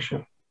a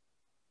fiction.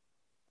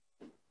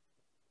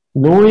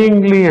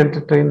 Knowingly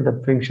entertain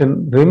that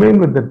fiction, remain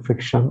with that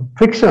fiction.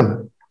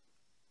 Fiction.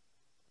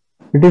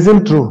 It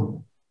isn't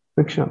true.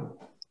 Fiction.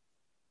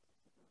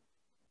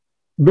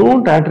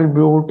 Don't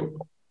attribute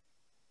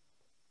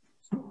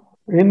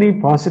any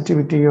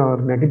positivity or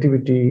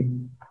negativity,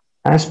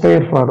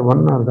 aspire for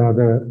one or the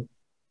other.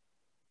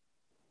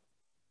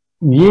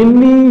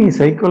 Any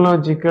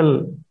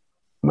psychological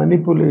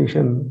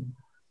manipulation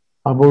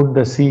about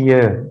the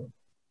seer,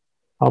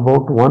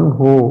 about one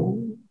who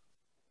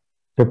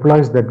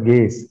deploys that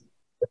gaze,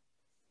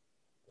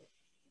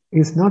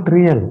 is not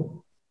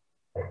real.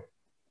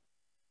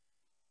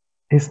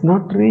 It's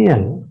not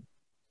real.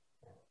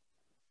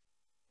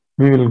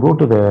 We will go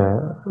to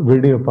the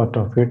video part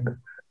of it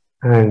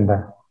and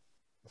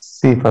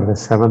see for the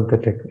seventh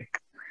technique.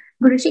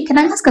 Guruji, can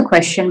I ask a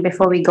question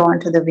before we go on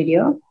to the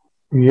video?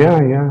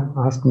 Yeah,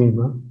 ask me,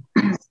 ma'am.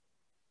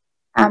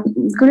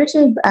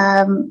 Guruji,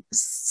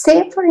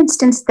 say for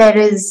instance, there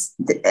is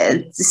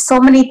so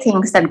many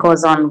things that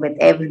goes on with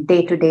every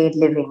day-to-day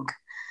living.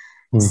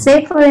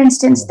 Say for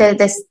instance,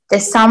 there's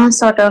some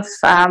sort of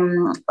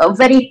a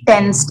very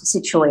tensed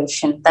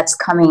situation that's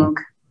coming,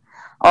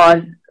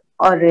 or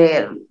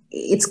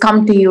it's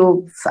come to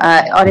you,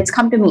 or it's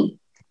come to me.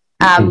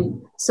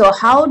 So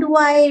how do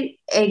I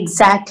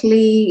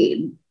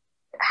exactly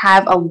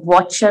have a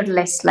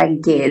watcherless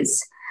like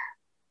gaze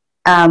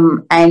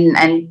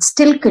and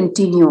still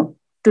continue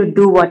to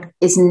do what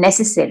is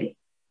necessary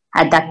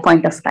at that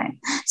point of time?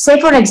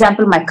 Say for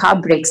example, my car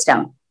breaks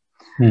down.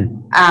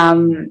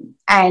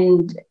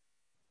 And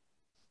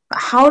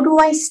how do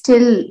I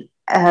still,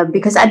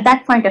 because at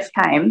that point of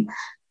time,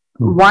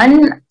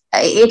 one,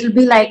 it'll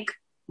be like,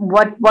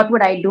 what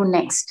would I do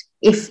next?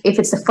 If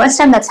it's the first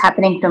time that's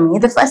happening to me,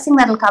 the first thing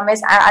that'll come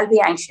is I'll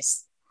be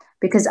anxious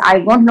because I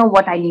won't know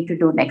what I need to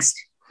do next.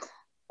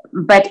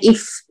 But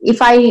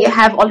if I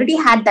have already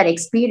had that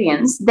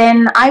experience,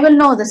 then I will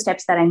know the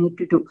steps that I need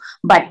to do.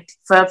 But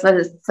for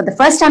the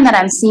first time that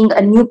I'm seeing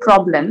a new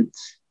problem,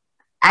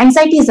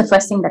 anxiety is the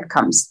first thing that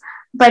comes.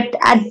 But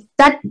at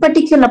that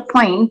particular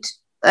point,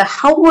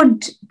 how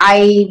would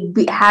I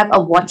have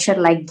a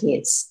watcher-like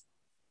gaze?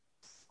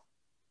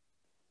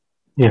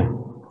 Yeah.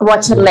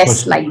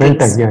 Watcherless like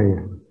gaze.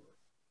 Yeah.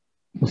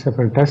 It's a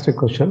fantastic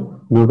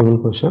question, beautiful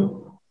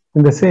question.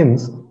 In the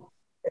sense,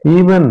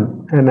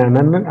 even an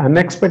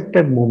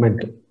unexpected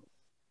moment,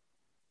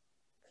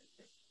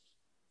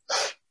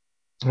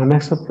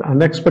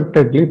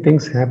 unexpectedly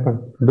things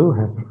do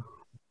happen.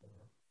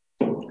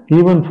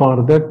 Even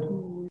for that,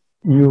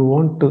 you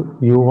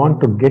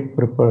want to get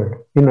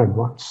prepared in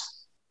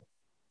advance.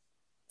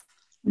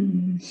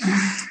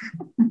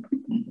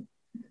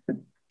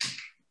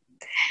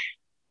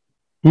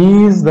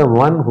 He is the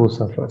one who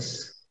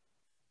suffers,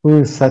 who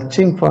is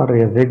searching for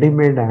a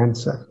ready-made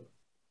answer,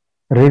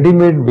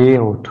 ready-made way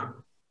out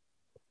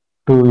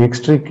to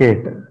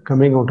extricate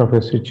coming out of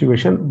a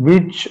situation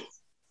which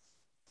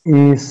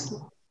is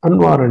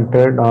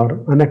unwarranted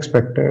or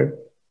unexpected,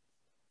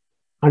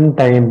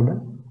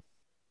 untimed,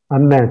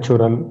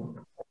 unnatural.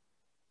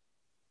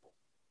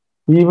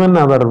 Even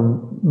our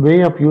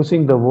way of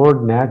using the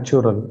word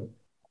natural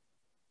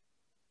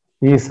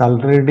is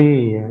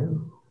already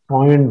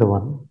coined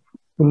one,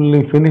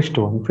 fully finished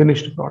one,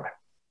 finished product.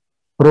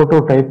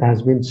 Prototype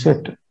has been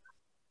set.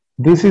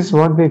 This is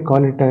what they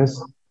call it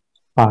as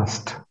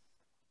past.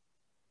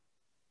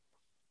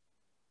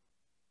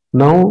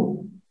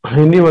 Now,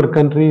 in your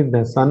country,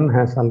 the sun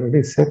has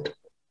already set.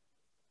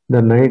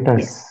 The night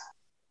has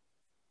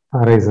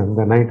arisen.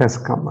 The night has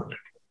come already.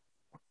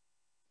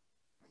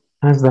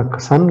 Has the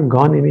sun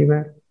gone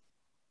anywhere?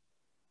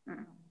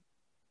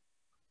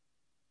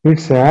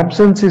 Its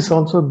absence is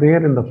also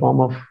there in the form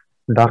of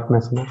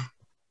darkness. No?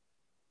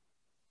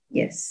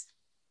 Yes.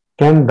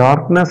 Can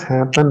darkness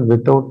happen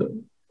without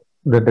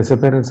the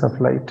disappearance of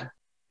light?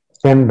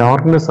 Can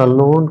darkness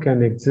alone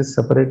can exist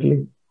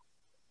separately?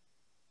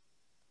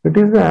 It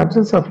is the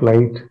absence of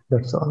light,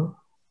 that's all.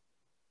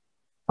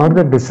 Or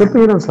the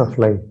disappearance of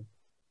light.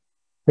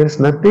 There is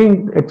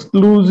nothing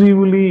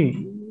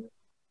exclusively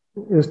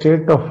a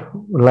state of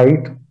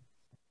light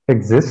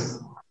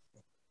exists,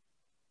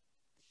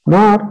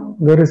 nor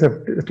there is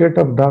a state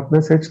of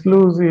darkness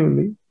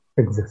exclusively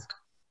exists.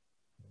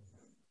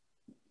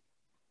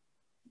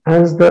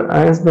 As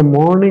the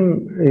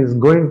morning is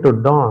going to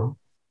dawn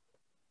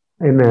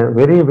in a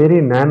very,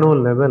 very nano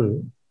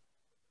level,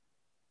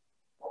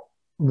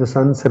 the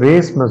sun's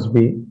rays must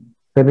be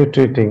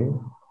penetrating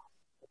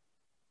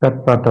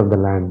that part of the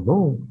land.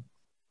 No?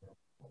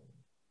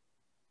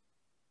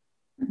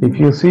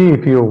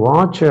 If you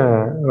watch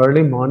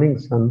early morning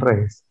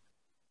sunrise,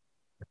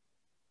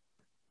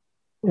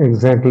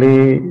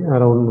 exactly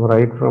around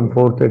right from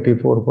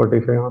 4:30,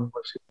 4:45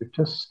 onwards, you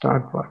just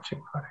start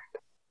watching for it.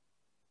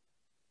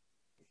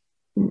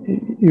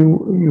 You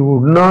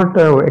would not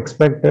have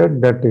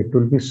expected that it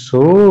will be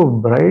so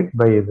bright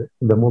by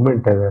the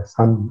moment the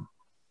sun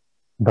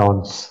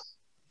dawns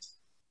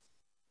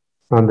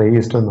on the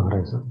eastern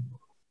horizon.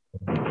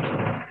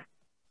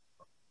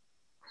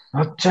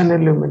 Such an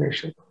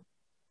illumination.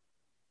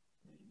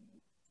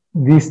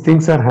 These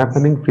things are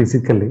happening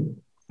physically,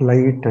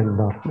 light and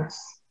darkness.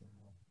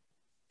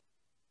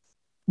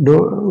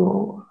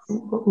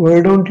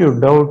 Why don't you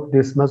doubt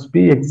this must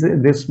be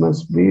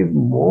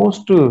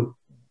most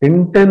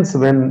intense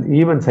when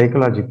even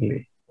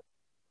psychologically.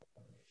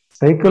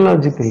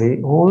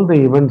 Psychologically, all the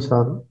events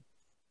are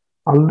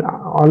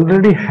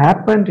already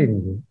happened in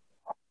you.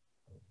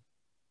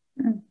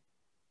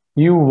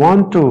 You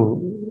want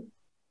to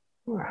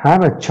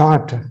have a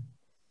chart,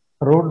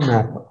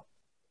 roadmap,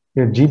 a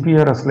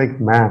GPS like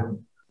map.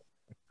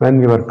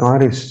 When your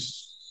car is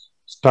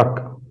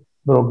stuck,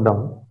 broke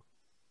down,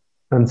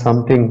 and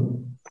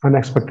something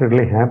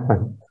unexpectedly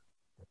happened,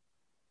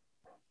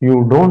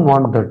 you don't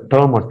want the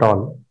term at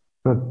all.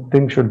 The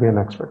thing should be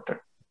unexpected.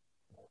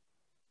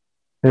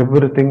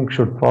 Everything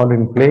should fall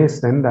in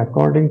place and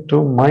according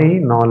to my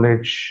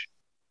knowledge.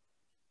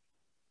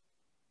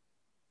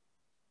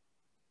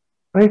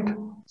 Right?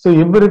 So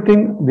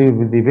everything,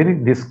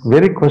 this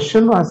very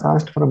question was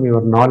asked from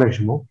your knowledge,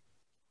 no?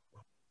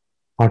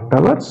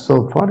 Whatever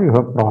so far you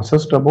have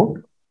processed about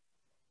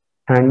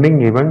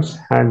handling events,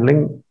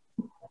 handling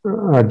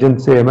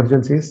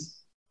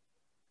emergencies,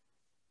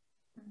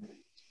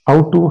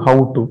 how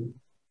to,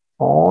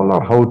 all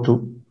are how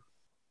to,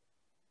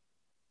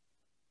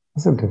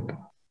 isn't it?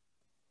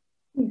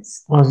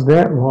 Yes. Was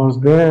there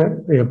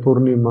a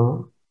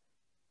Purnima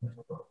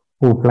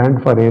who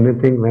planned for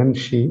anything when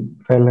she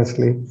fell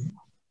asleep?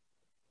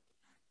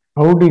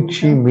 How did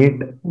she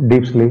meet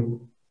deep sleep?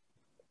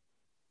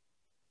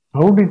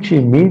 How did she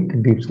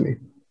meet deep sleep?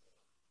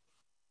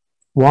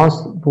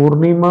 Was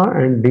Purnima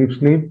and deep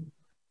sleep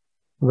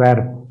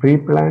were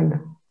pre-planned?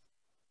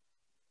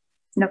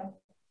 No.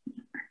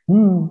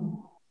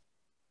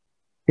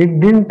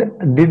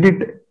 Did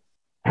it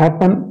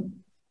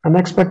happen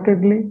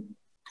unexpectedly?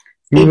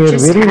 You It were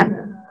just very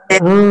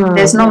happened.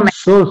 There's no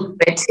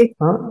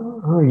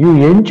you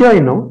enjoy,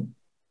 no?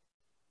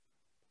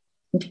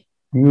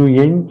 You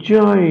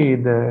enjoy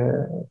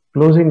the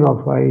closing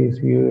of eyes,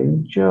 you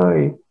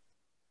enjoy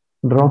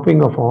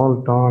dropping of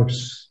all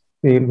thoughts,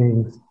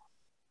 feelings.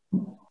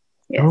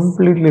 Yes.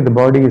 Completely the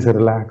body is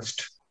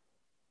relaxed,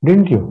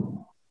 didn't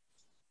you?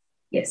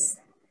 Yes.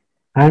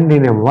 And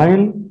in a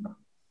while,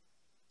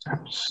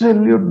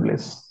 absolute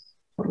bliss,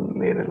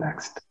 fully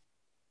relaxed.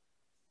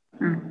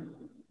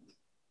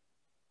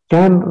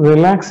 Can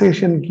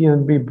relaxation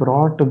be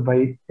brought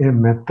by a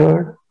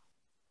method?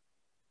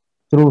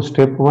 Through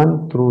step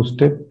 1, through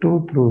step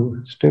 2,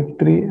 through step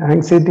 3,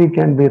 anxiety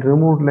can be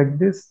removed like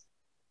this.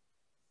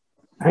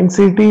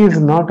 Anxiety is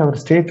not our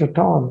state at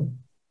all.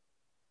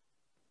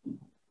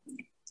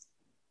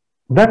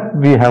 That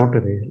we have to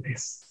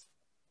realize.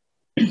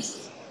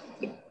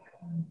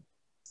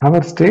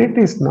 Our state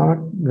is not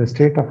the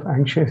state of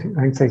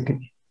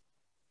anxiety.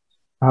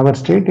 Our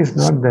state is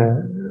not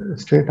the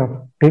state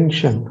of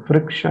tension,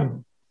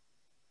 friction.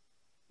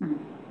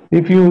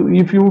 If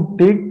you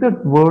take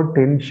that word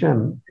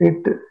tension,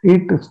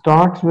 it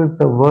starts with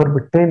the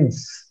verb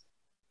tense.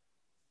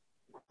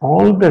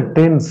 All the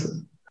tense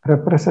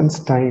represents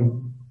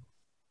time.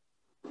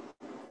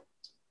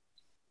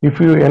 If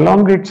you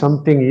elongate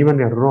something, even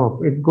a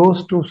rope, it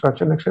goes to such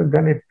an extent,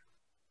 then it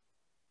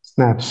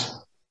snaps.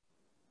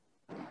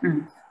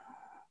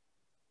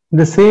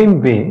 The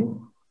same way,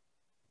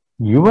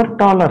 your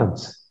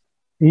tolerance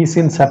is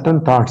in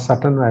certain thoughts,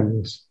 certain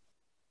values.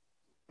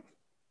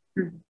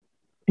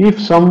 If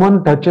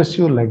someone touches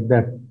you like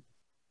that,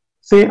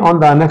 say on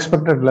the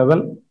unexpected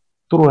level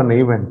through an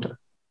event,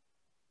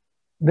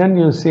 then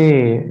you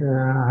say,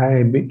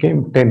 I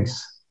became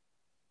tense.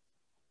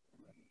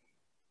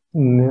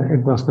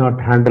 It was not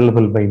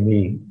handleable by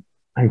me.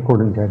 I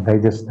couldn't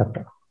digest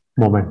that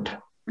moment.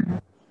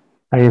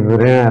 I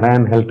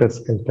ran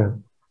helter-skelter.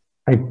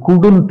 I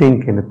couldn't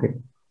think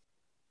anything.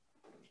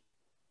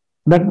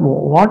 That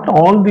what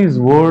all these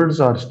words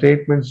or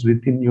statements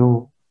within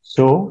you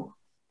show,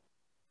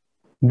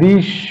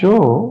 these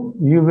show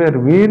you were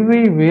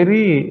very,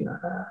 very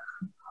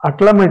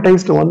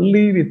acclimatized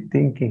only with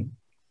thinking.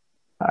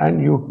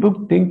 And you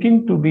took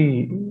thinking to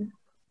be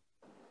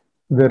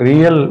the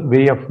real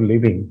way of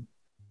living.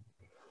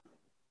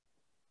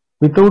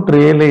 Without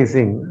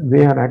realizing,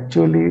 they are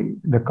actually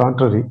the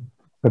contrary.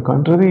 The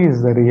contrary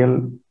is the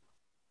real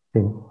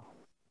thing.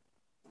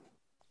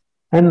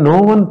 And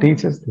no one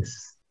teaches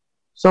this.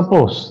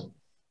 Suppose,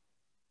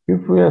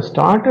 if we have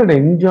started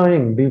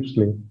enjoying deep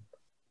sleep,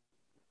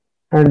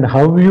 and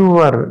how you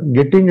are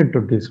getting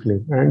into deep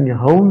sleep, and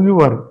how you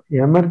are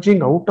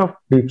emerging out of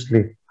deep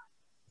sleep,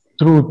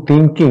 through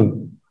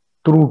thinking,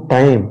 through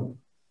time,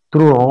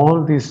 through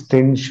all this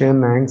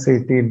tension,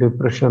 anxiety,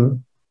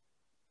 depression.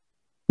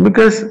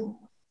 Because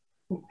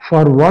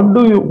for why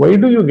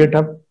do you get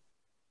up?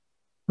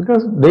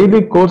 Because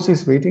daily course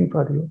is waiting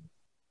for you.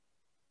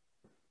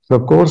 The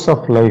course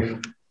of life.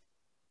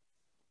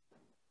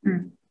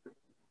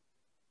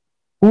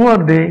 Who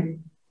are they?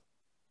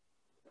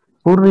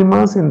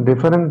 Purnimas in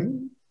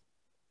different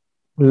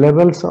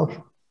levels of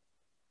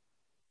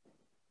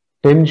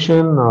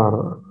tension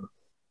or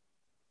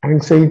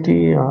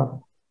anxiety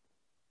or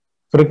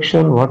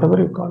friction, whatever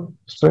you call,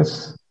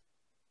 stress.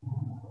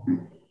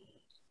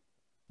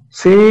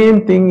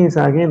 Same thing is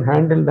again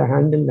handled,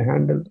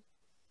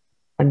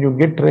 and you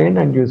get trained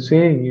and you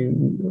say,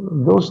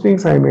 those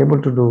things I am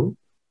able to do.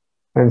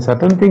 And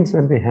certain things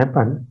when they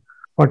happen,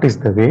 what is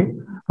the way?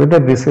 Whether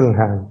this will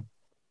help.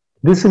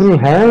 This will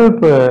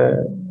help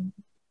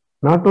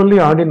not only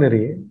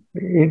ordinary,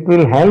 it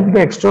will help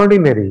the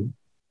extraordinary.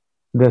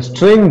 The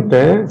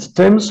strength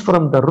stems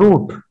from the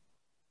root.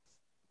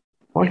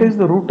 What is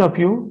the root of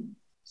you?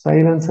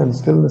 Silence and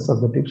stillness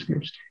of the deep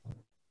sleep state.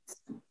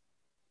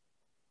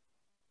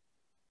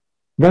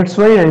 That's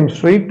why I am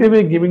straight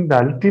away giving the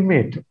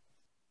ultimate.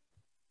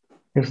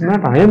 It's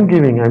not I am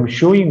giving, I am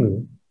showing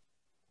you.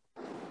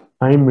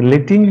 I am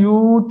letting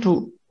you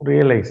to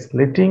realize,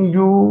 letting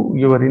you,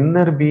 your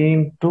inner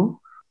being to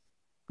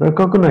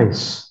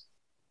recognize.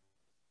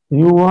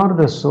 You are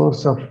the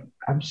source of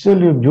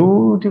absolute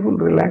beautiful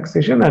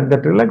relaxation, and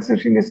that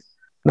relaxation is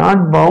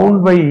not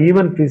bound by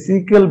even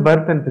physical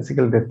birth and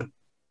physical death.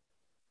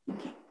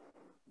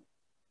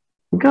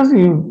 Because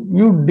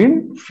you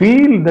didn't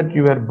feel that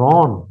you were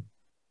born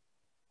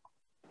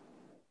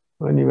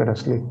when you were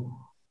asleep.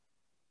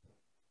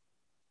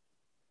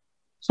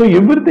 So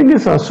everything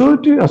is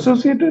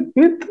associated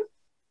with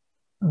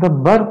the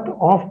birth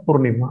of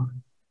Purnima.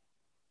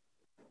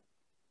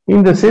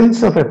 In the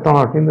sense of a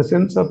thought, in the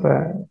sense of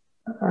an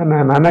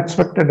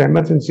unexpected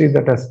emergency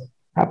that has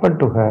happened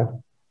to her.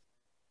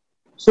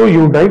 So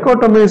you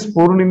dichotomize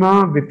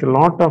Purnima with a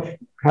lot of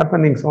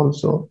happenings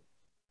also.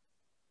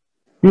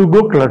 You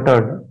go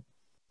cluttered.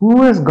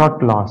 Who has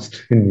got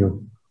lost in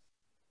you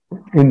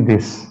in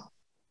this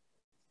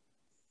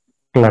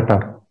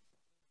clutter?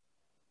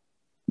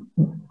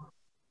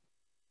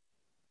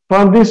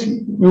 For this,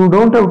 you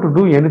don't have to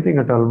do anything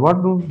at all.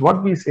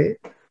 What we say?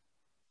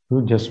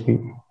 You just be.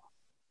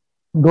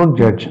 Don't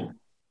judge.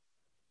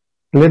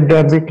 Let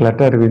there be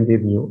clutter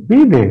within you.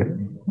 Be there.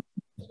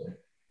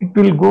 It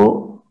will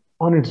go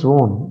on its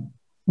own.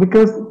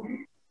 Because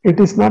it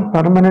is not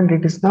permanent,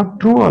 it is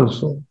not true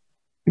also.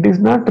 It is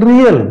not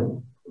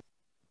real.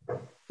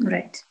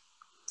 Right.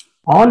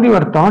 All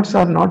your thoughts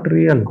are not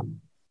real.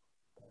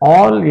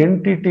 All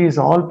entities,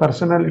 all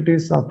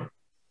personalities of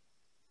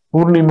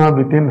Purnima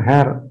within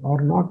her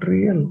are not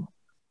real.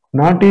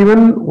 Not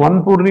even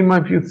one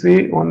Purnima, if you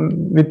say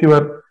one with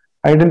your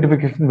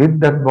identification with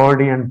that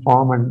body and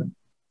form, and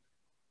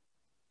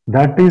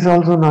that is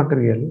also not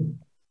real.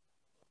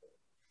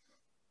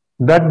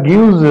 That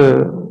gives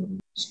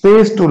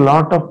space to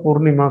lot of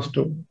Purnimas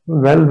to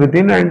well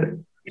within,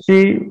 and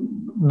see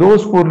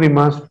those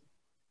Purnimas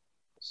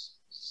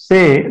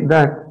say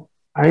that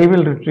I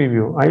will retrieve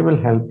you, I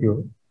will help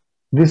you.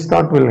 This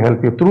thought will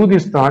help you. Through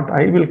this thought,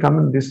 I will come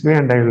in this way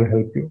and I will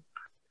help you.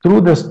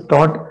 Through this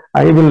thought,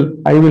 I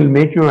will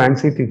make you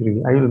anxiety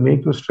free. I will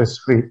make you stress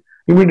free.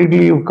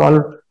 Immediately you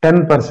call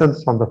 10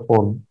 persons on the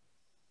phone.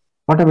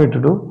 What am I to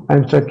do? I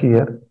am stuck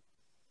here.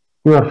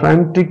 You are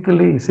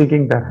frantically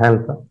seeking their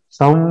help.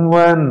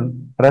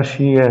 Someone rush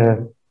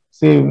here,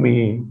 save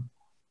me.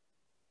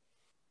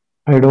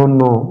 I don't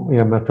know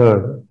a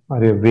method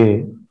or a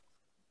way.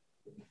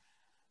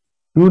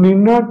 You need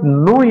not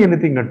know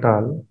anything at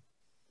all.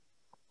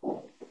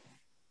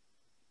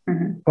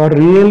 For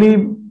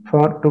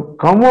to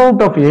come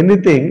out of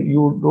anything,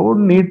 you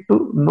don't need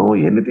to know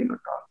anything at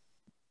all.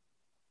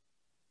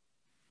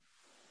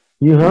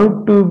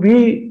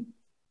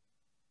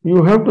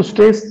 You have to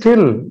stay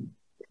still,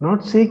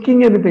 not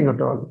seeking anything at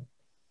all.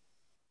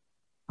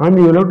 And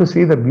you will have to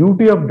see the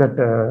beauty of that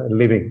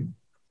living.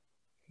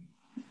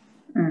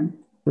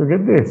 You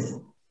get this?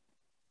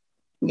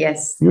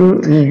 Yes.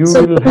 You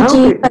So, will have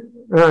Guruji,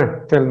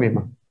 to, tell me,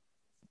 ma.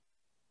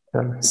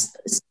 Tell me.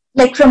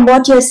 like from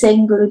what you're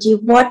saying,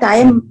 Guruji, what I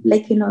am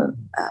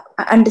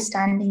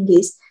understanding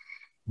is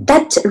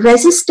that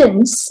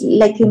resistance,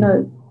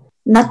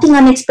 nothing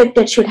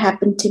unexpected should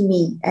happen to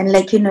me, and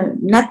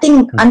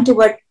nothing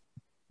untoward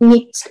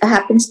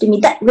happens to me.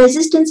 That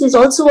resistance is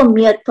also a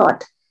mere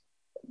thought.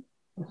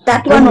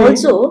 That one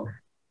also,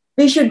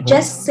 we should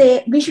just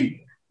say,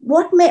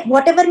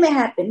 whatever may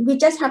happen, we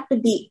just have to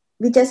be.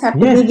 We just have to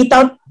be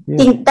without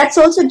think. That's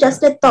also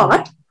just a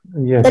thought.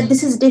 Yes. That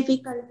this is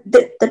difficult,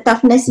 the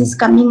toughness is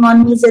coming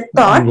on me is a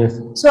thought. Yes.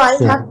 So I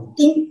have to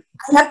think,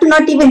 I have to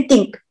not even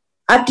think.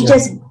 I have to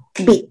just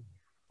be.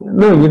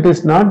 No, it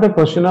is not the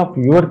question of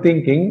your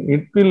thinking.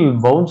 It will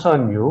bounce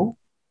on you.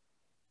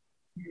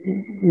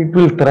 It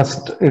will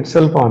thrust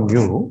itself on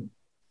you.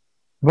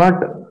 But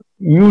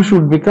you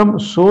should become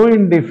so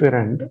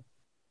indifferent.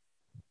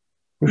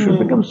 You should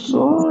become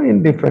so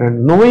indifferent,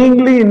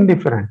 knowingly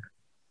indifferent.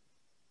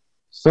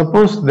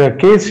 Suppose the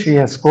case she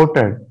has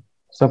quoted,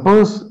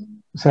 suppose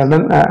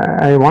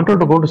I wanted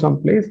to go to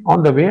some place,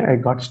 on the way I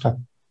got stuck.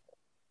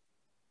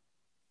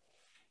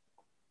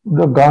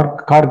 The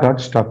car got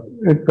stuck.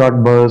 It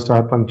got burst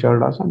or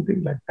punctured or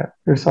something like that.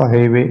 It's a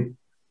highway,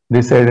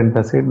 this side and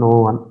that side, no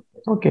one.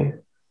 Okay.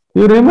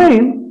 You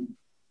remain.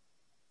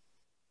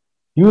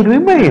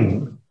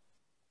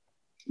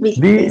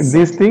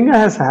 This thing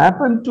has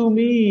happened to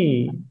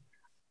me.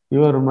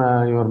 your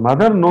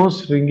mother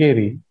knows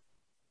Sringeri.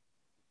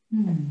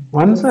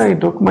 Once I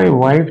took my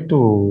wife to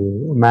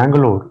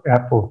Mangalore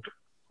airport.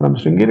 From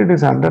Sringeri it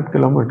is 100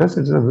 kilometers.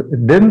 It's a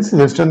dense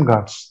Western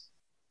Ghats.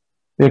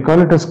 They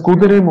call it as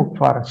Kudiremukh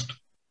forest.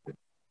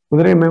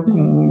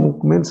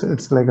 Kudiremukh means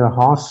it's like a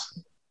horse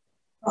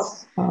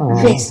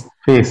maze.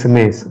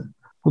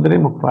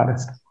 Kudiremukh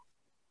forest.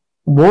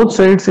 Both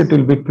sides it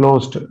will be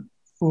closed.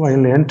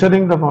 While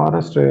entering the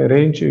forest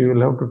range, you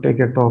will have to take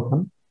a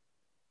token,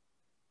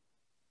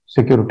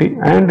 security,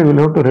 and you will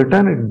have to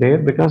return it there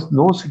because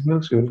no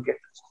signals you will get.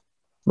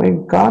 My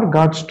car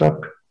got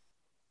stuck.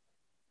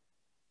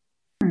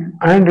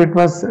 And it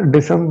was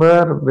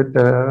December with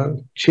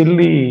a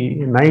chilly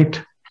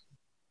night.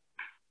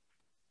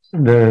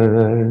 The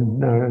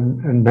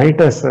night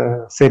has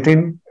set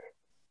in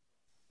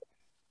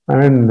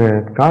and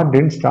the car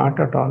didn't start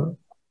at all.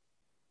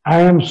 I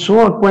am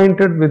so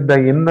acquainted with the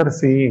inner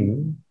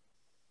seeing.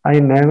 I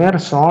never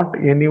sought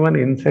anyone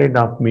inside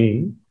of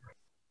me,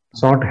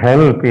 sought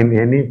help in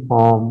any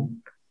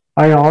form.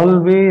 I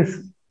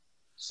always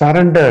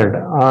surrendered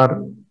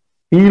or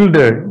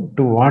yielded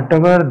to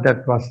whatever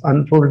that was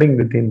unfolding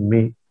within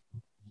me,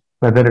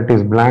 whether it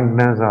is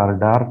blankness or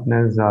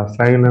darkness or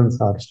silence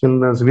or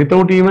stillness,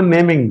 without even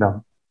naming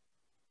them.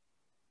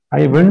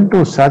 I went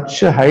to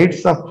such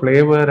heights of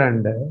flavor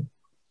and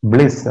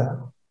bliss.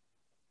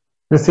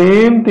 The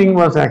same thing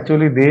was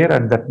actually there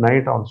at that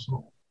night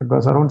also. It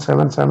was around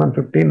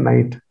 7:15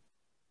 night,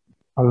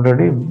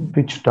 already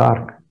pitch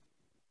dark.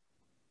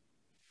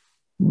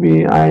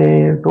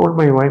 I told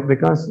my wife,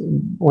 because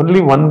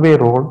only one-way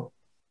road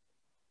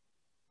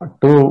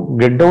to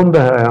get down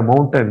the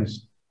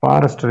mountains,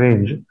 forest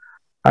range,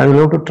 I will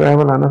have to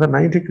travel another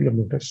 90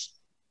 kilometers.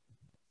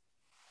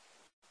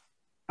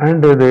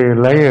 And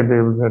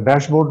the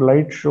dashboard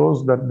light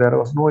shows that there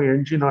was no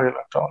engine oil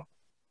at all,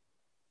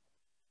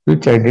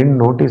 which I didn't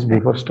notice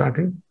before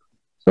starting.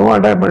 So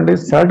what happened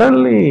is,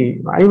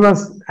 suddenly I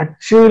was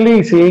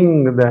actually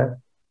seeing the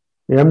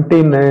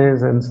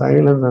emptiness and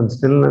silence and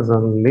stillness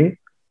only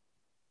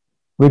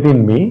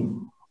within me.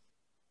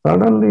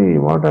 Suddenly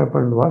what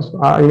happened was,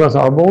 I was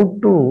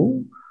about to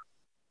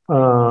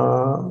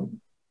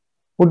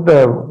put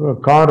the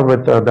car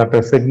with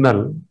that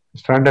signal,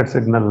 standard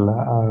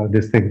signal,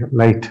 this thing,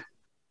 light,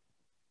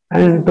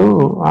 and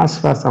to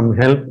ask for some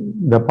help,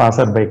 the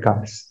passerby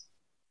cars.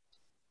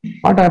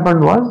 What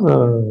happened was,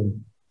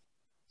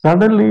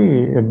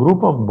 suddenly a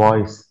group of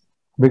boys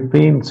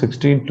between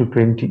 16 to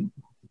 20,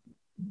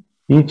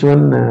 each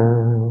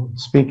one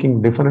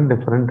speaking different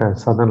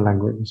southern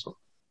languages.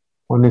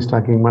 One is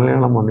talking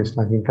Malayalam, one is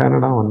talking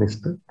Kannada, one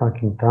is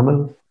talking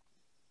Tamil.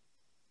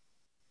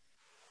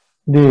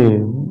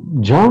 They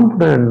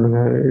jumped and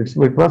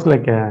it was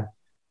like a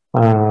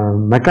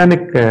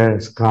mechanic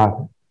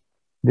car.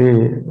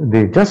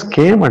 They just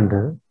came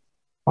and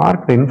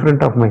parked in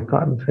front of my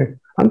car and said,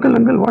 Uncle,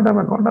 what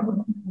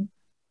happened?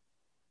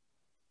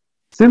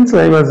 Since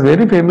I was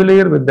very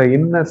familiar with the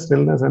inner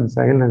stillness and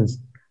silence,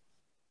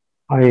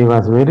 I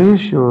was very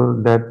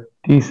sure that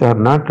these are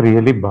not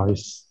really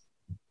boys.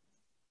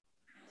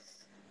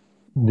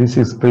 This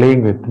is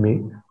playing with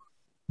me.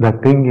 The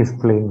thing is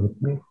playing with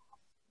me.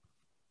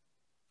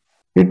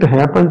 It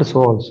happened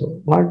so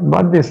also.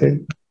 What they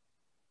said,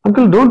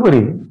 Uncle, don't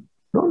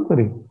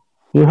worry.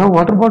 You have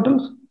water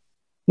bottles?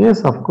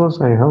 Yes, of course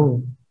I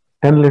have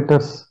 10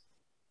 liters,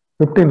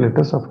 15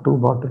 liters of 2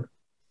 bottles.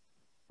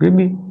 Give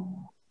me.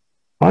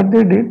 What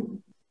they did,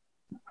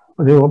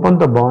 they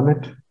opened the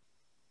bonnet.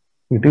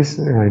 It is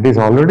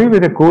already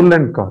very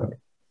coolant car.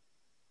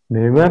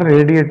 Never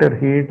radiator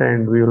heat,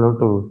 and we will have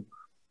to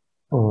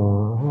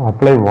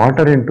apply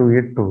water into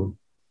it to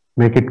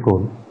make it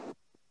cool.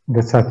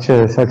 Such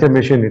a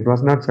machine. It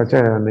was not such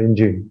an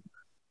engine.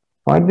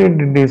 What they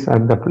did is,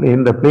 in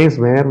the place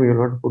where we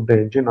will have to put the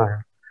engine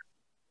oil,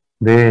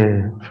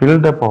 they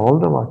filled up all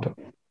the water,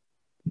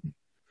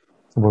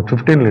 about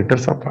 15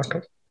 liters of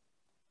water.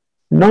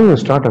 Now you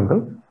start,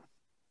 Uncle.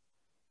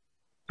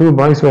 2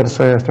 boys were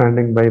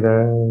standing by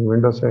the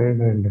window side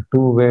and 2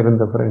 were in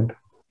the front.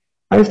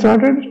 I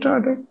started.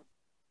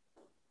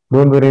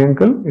 Don't worry,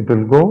 Uncle, it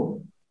will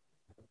go.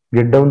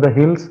 Get down the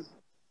hills.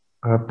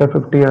 After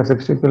 50 or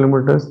 60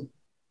 kilometers,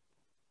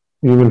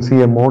 you will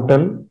see a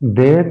motel.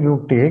 There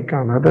you take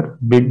another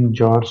big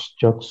jugs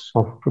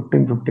of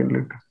 15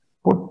 liters.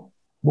 Put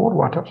more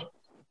water.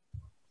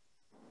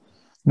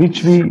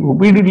 Which we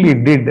obediently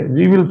did.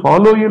 We will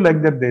follow you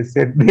like that, they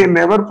said. They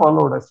never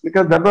followed us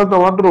because that was the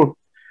one route.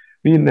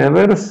 We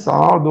never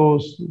saw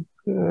those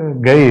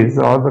guys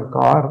or the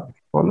car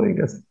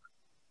following us.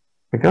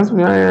 Because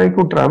I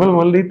could travel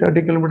only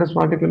 30 kilometers,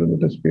 40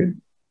 kilometers speed.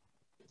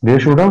 They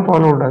should have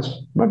followed us,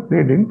 but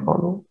they didn't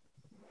follow.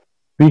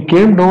 We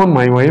came down,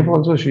 my wife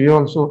also, you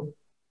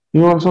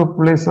also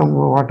placed some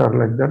water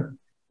like that.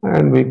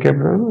 And we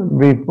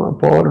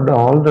poured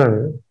all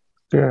the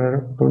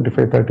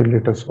 25-30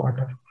 liters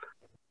water.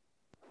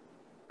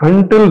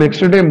 Until next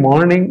day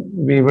morning,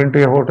 we went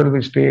to a hotel,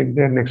 we stayed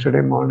there. Next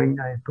day morning,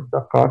 I took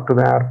the car to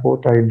the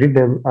airport. I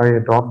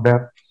dropped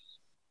there.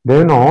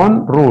 Then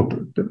en route,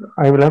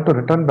 I will have to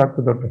return back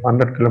to the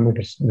 100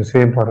 kilometers in the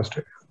same forest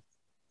area.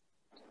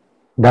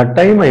 That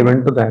time I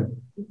went to the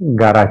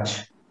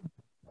garage,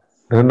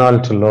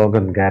 Renault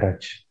Logan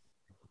garage,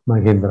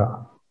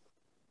 Mahindra.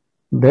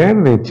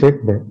 Then they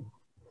checked it.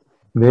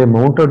 They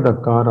mounted the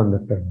car on the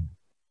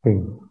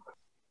thing.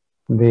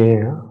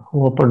 They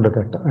opened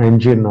that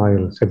engine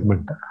oil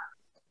segment.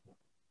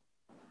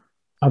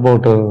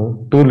 About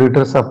 2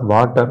 liters of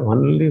water,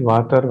 only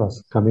water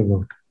was coming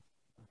out.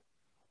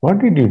 What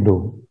did you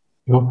do?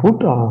 You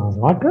put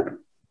water?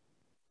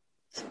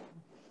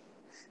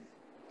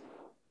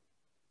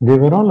 They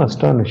were all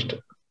astonished.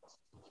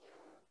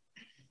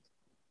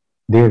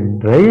 They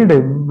dried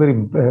every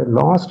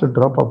last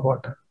drop of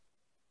water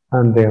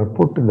and they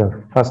put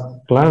the first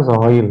class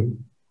oil,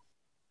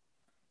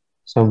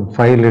 some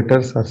 5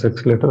 liters or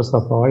 6 liters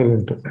of oil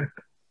into that.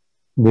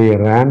 They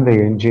ran the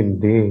engine,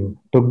 they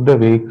took the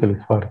vehicle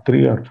for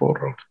 3 or 4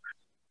 hours.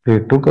 They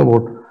took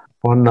about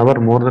 1 hour,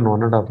 more than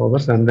 1.5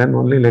 hours, and then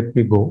only let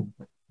me go.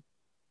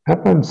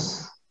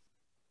 Happens.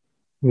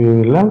 We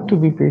will have to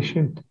be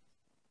patient.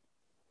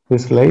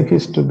 This life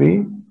is to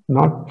be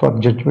not for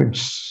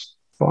judgments,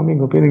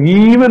 forming opinion.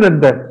 Even at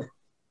the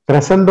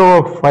crescendo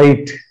of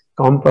fight,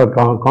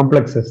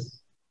 conflicts,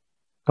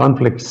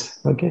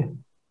 okay?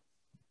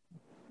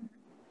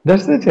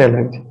 That's the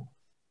challenge.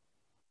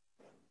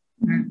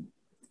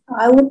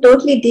 I would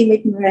totally deem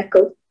it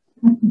miracle.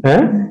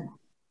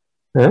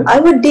 I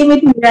would deem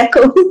it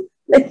miracle.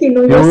 Like,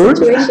 your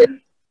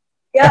situation.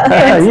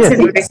 Yeah.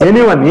 Yes,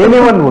 anyone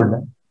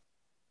would.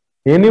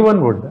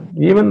 Anyone would.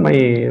 Even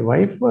my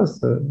wife was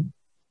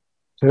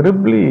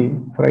terribly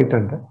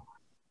frightened.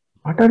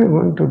 What are you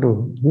going to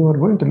do? You are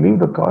going to leave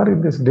the car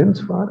in this dense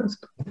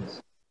forest.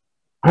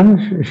 And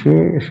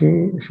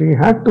she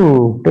had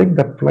to take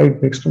that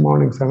flight next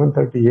morning,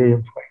 7:30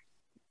 a.m. flight.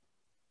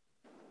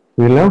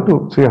 We'll have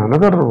to see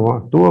another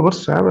 2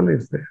 hours travel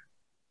is there.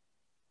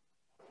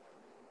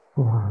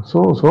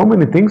 So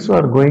many things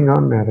were going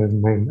on there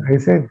in mind. I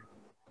said,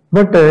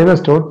 but I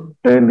was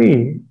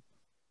totally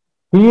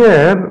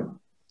here.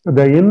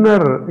 The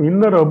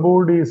inner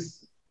abode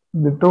is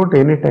without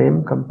any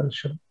time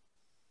compulsion,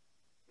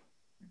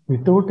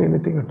 without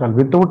anything at all,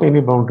 without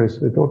any boundaries,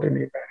 without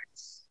any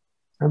barriers.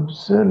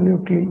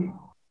 Absolutely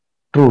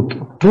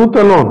truth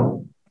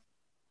alone.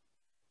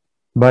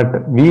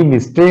 But we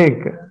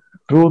mistake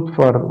truth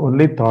for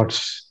only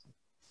thoughts.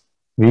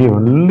 We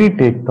only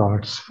take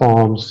thoughts,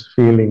 forms,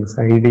 feelings,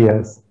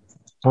 ideas,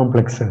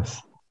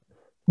 complexes,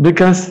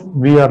 because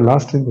we are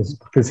lost in this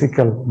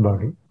physical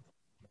body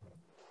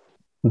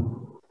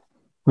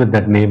with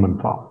that name and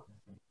form.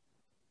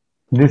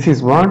 This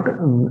is what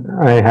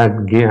I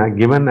had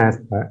given as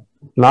the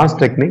last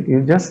technique.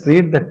 You just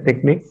read that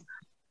technique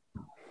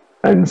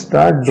and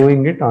start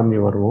doing it on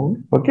your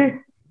own. Okay?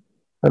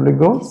 Shall we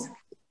go?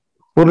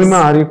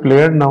 Purnima, are you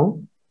clear now?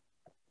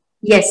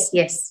 Yes,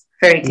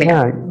 very clear.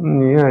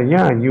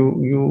 Yeah.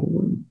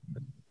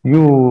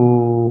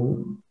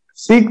 You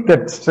seek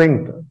that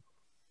strength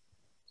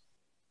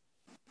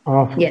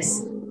of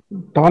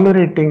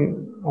tolerating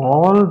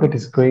all that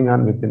is going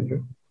on within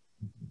you.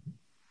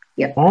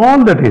 Yep.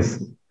 All that is.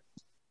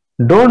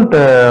 Don't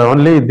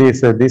only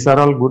this. These are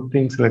all good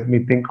things. Let me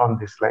think on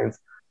these lines.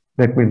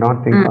 Let me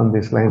not think on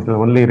these lines.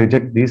 Only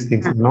reject these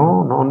things.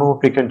 No.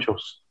 Pick and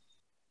choose.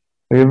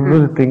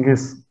 Everything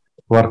is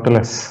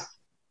worthless.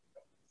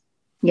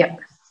 Yep.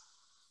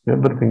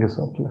 Everything is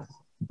worthless.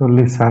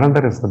 Only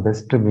surrender is the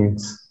best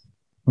means.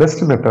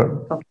 Best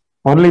method. Okay.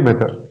 Only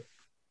method.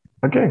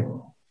 Okay?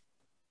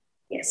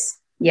 Yes.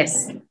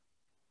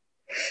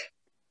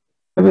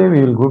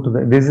 We will go to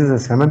this is the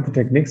 7th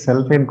technique,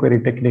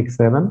 self-inquiry technique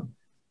 7.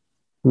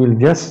 We will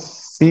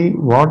just see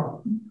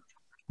what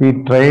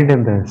we tried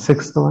in the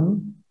 6th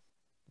one.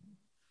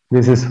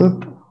 This is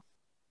 5th.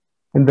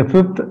 In the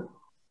 5th,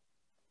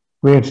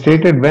 we had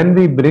stated when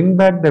we bring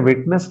back the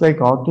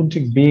witness-like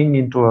authentic being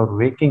into our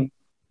waking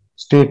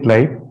state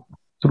life,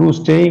 through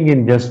staying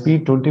in just be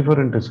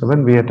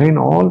 24/7, we attain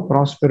all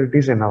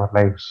prosperities in our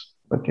lives.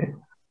 Okay.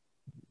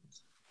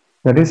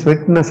 That is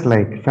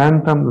witness-like,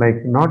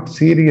 phantom-like, not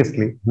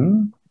seriously.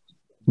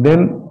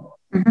 Then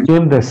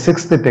came the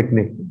 6th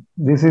technique.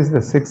 This is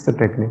the 6th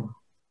technique.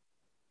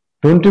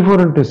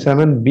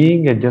 24/7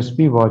 being a just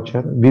be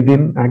watcher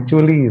within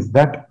actually is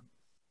that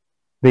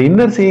the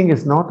inner seeing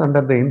is not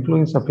under the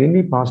influence of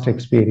any past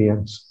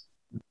experience,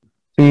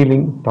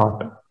 feeling,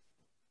 thought.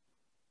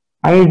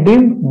 I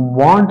didn't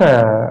want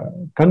a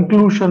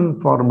conclusion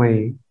for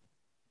my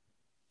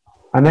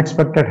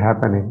unexpected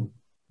happening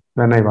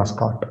when I was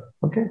caught.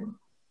 Okay.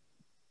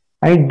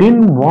 I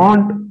didn't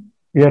want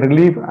a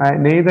relief.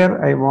 Neither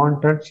I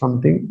wanted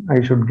something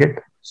I should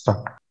get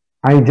stuck.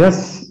 I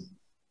just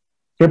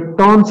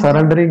kept on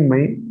surrendering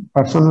my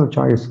personal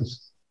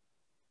choices.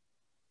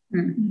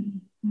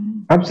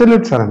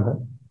 Absolute surrender.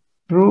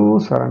 True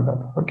surrender.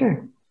 Okay.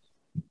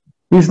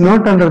 Is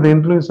not under the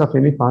influence of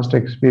any past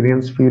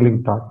experience,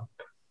 feeling, thought.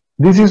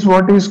 This is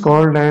what is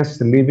called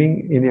as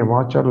living in a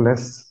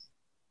watcherless,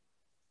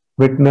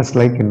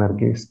 witness-like inner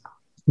gaze.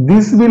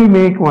 This will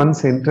make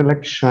one's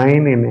intellect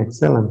shine in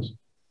excellence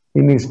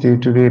in his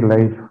day-to-day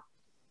life.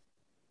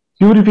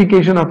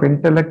 Purification of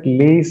intellect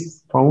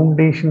lays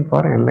foundation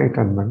for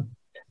enlightenment.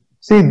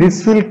 See,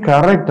 this will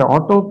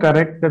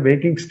auto-correct the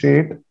waking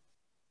state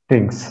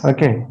things.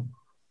 Okay.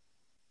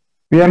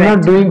 We are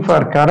not doing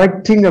for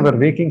correcting our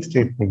waking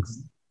state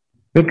things.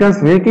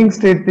 Because waking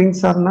state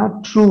things are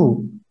not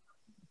true.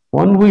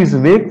 One who is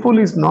wakeful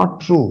is not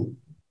true.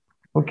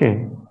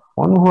 Okay.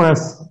 One who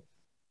has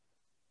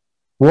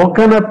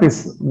woken up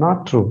is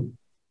not true.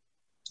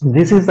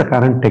 This is the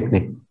current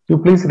technique. You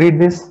please read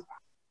this.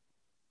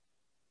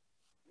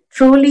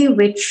 Truly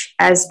which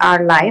as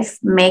our life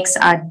makes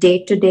our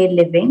day-to-day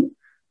living,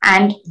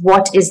 and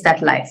what is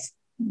that life?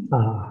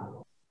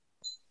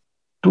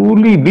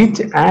 Truly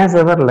which as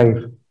our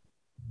life.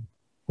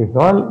 If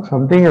all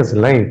something is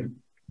life,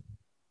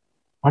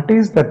 what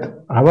is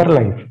that our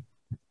life?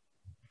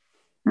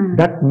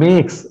 That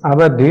makes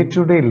our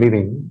day-to-day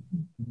living,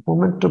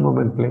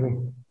 moment-to-moment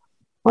living.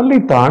 Only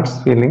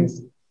thoughts,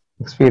 feelings,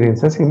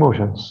 experiences,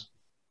 emotions,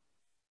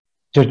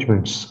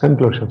 judgments,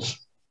 conclusions.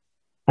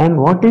 And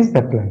what is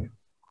that life?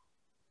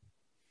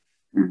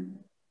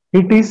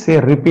 It is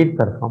a repeat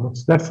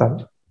performance. That's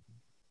all.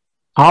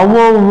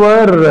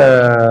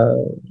 However,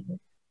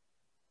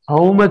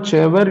 how much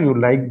ever you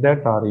like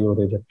that or you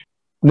reject.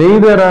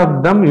 Neither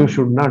of them you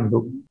should not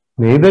do.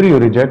 Neither you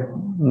reject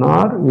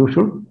nor you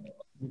should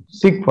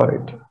seek for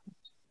it.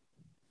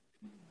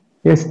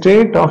 A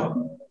state of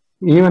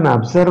even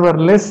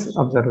observerless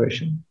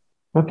observation.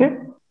 Okay?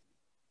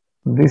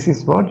 This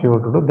is what you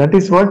have to do. That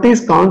is what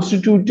is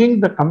constituting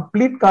the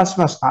complete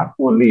cosmos, not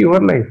only your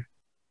life,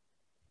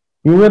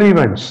 your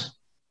events.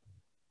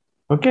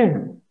 Okay?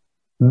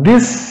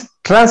 This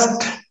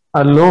trust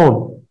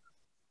alone,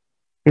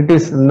 it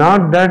is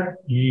not that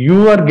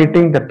you are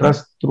getting the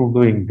trust through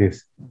doing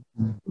this.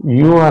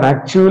 You are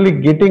actually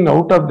getting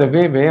out of the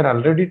way where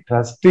already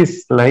trust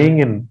is lying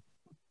in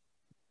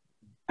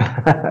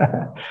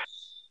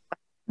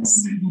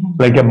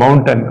like a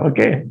mountain.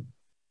 Okay?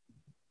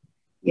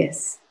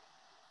 Yes.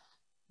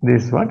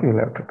 This is what you will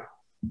have to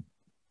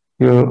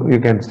do. You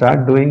can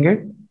start doing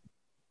it.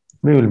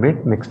 We will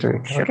meet next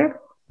week. Okay?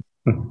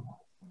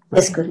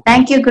 Yes, good.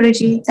 Thank you,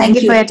 Guruji.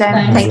 Thank you for your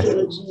time. Thank you,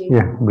 Guruji.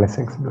 Yeah,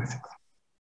 blessings.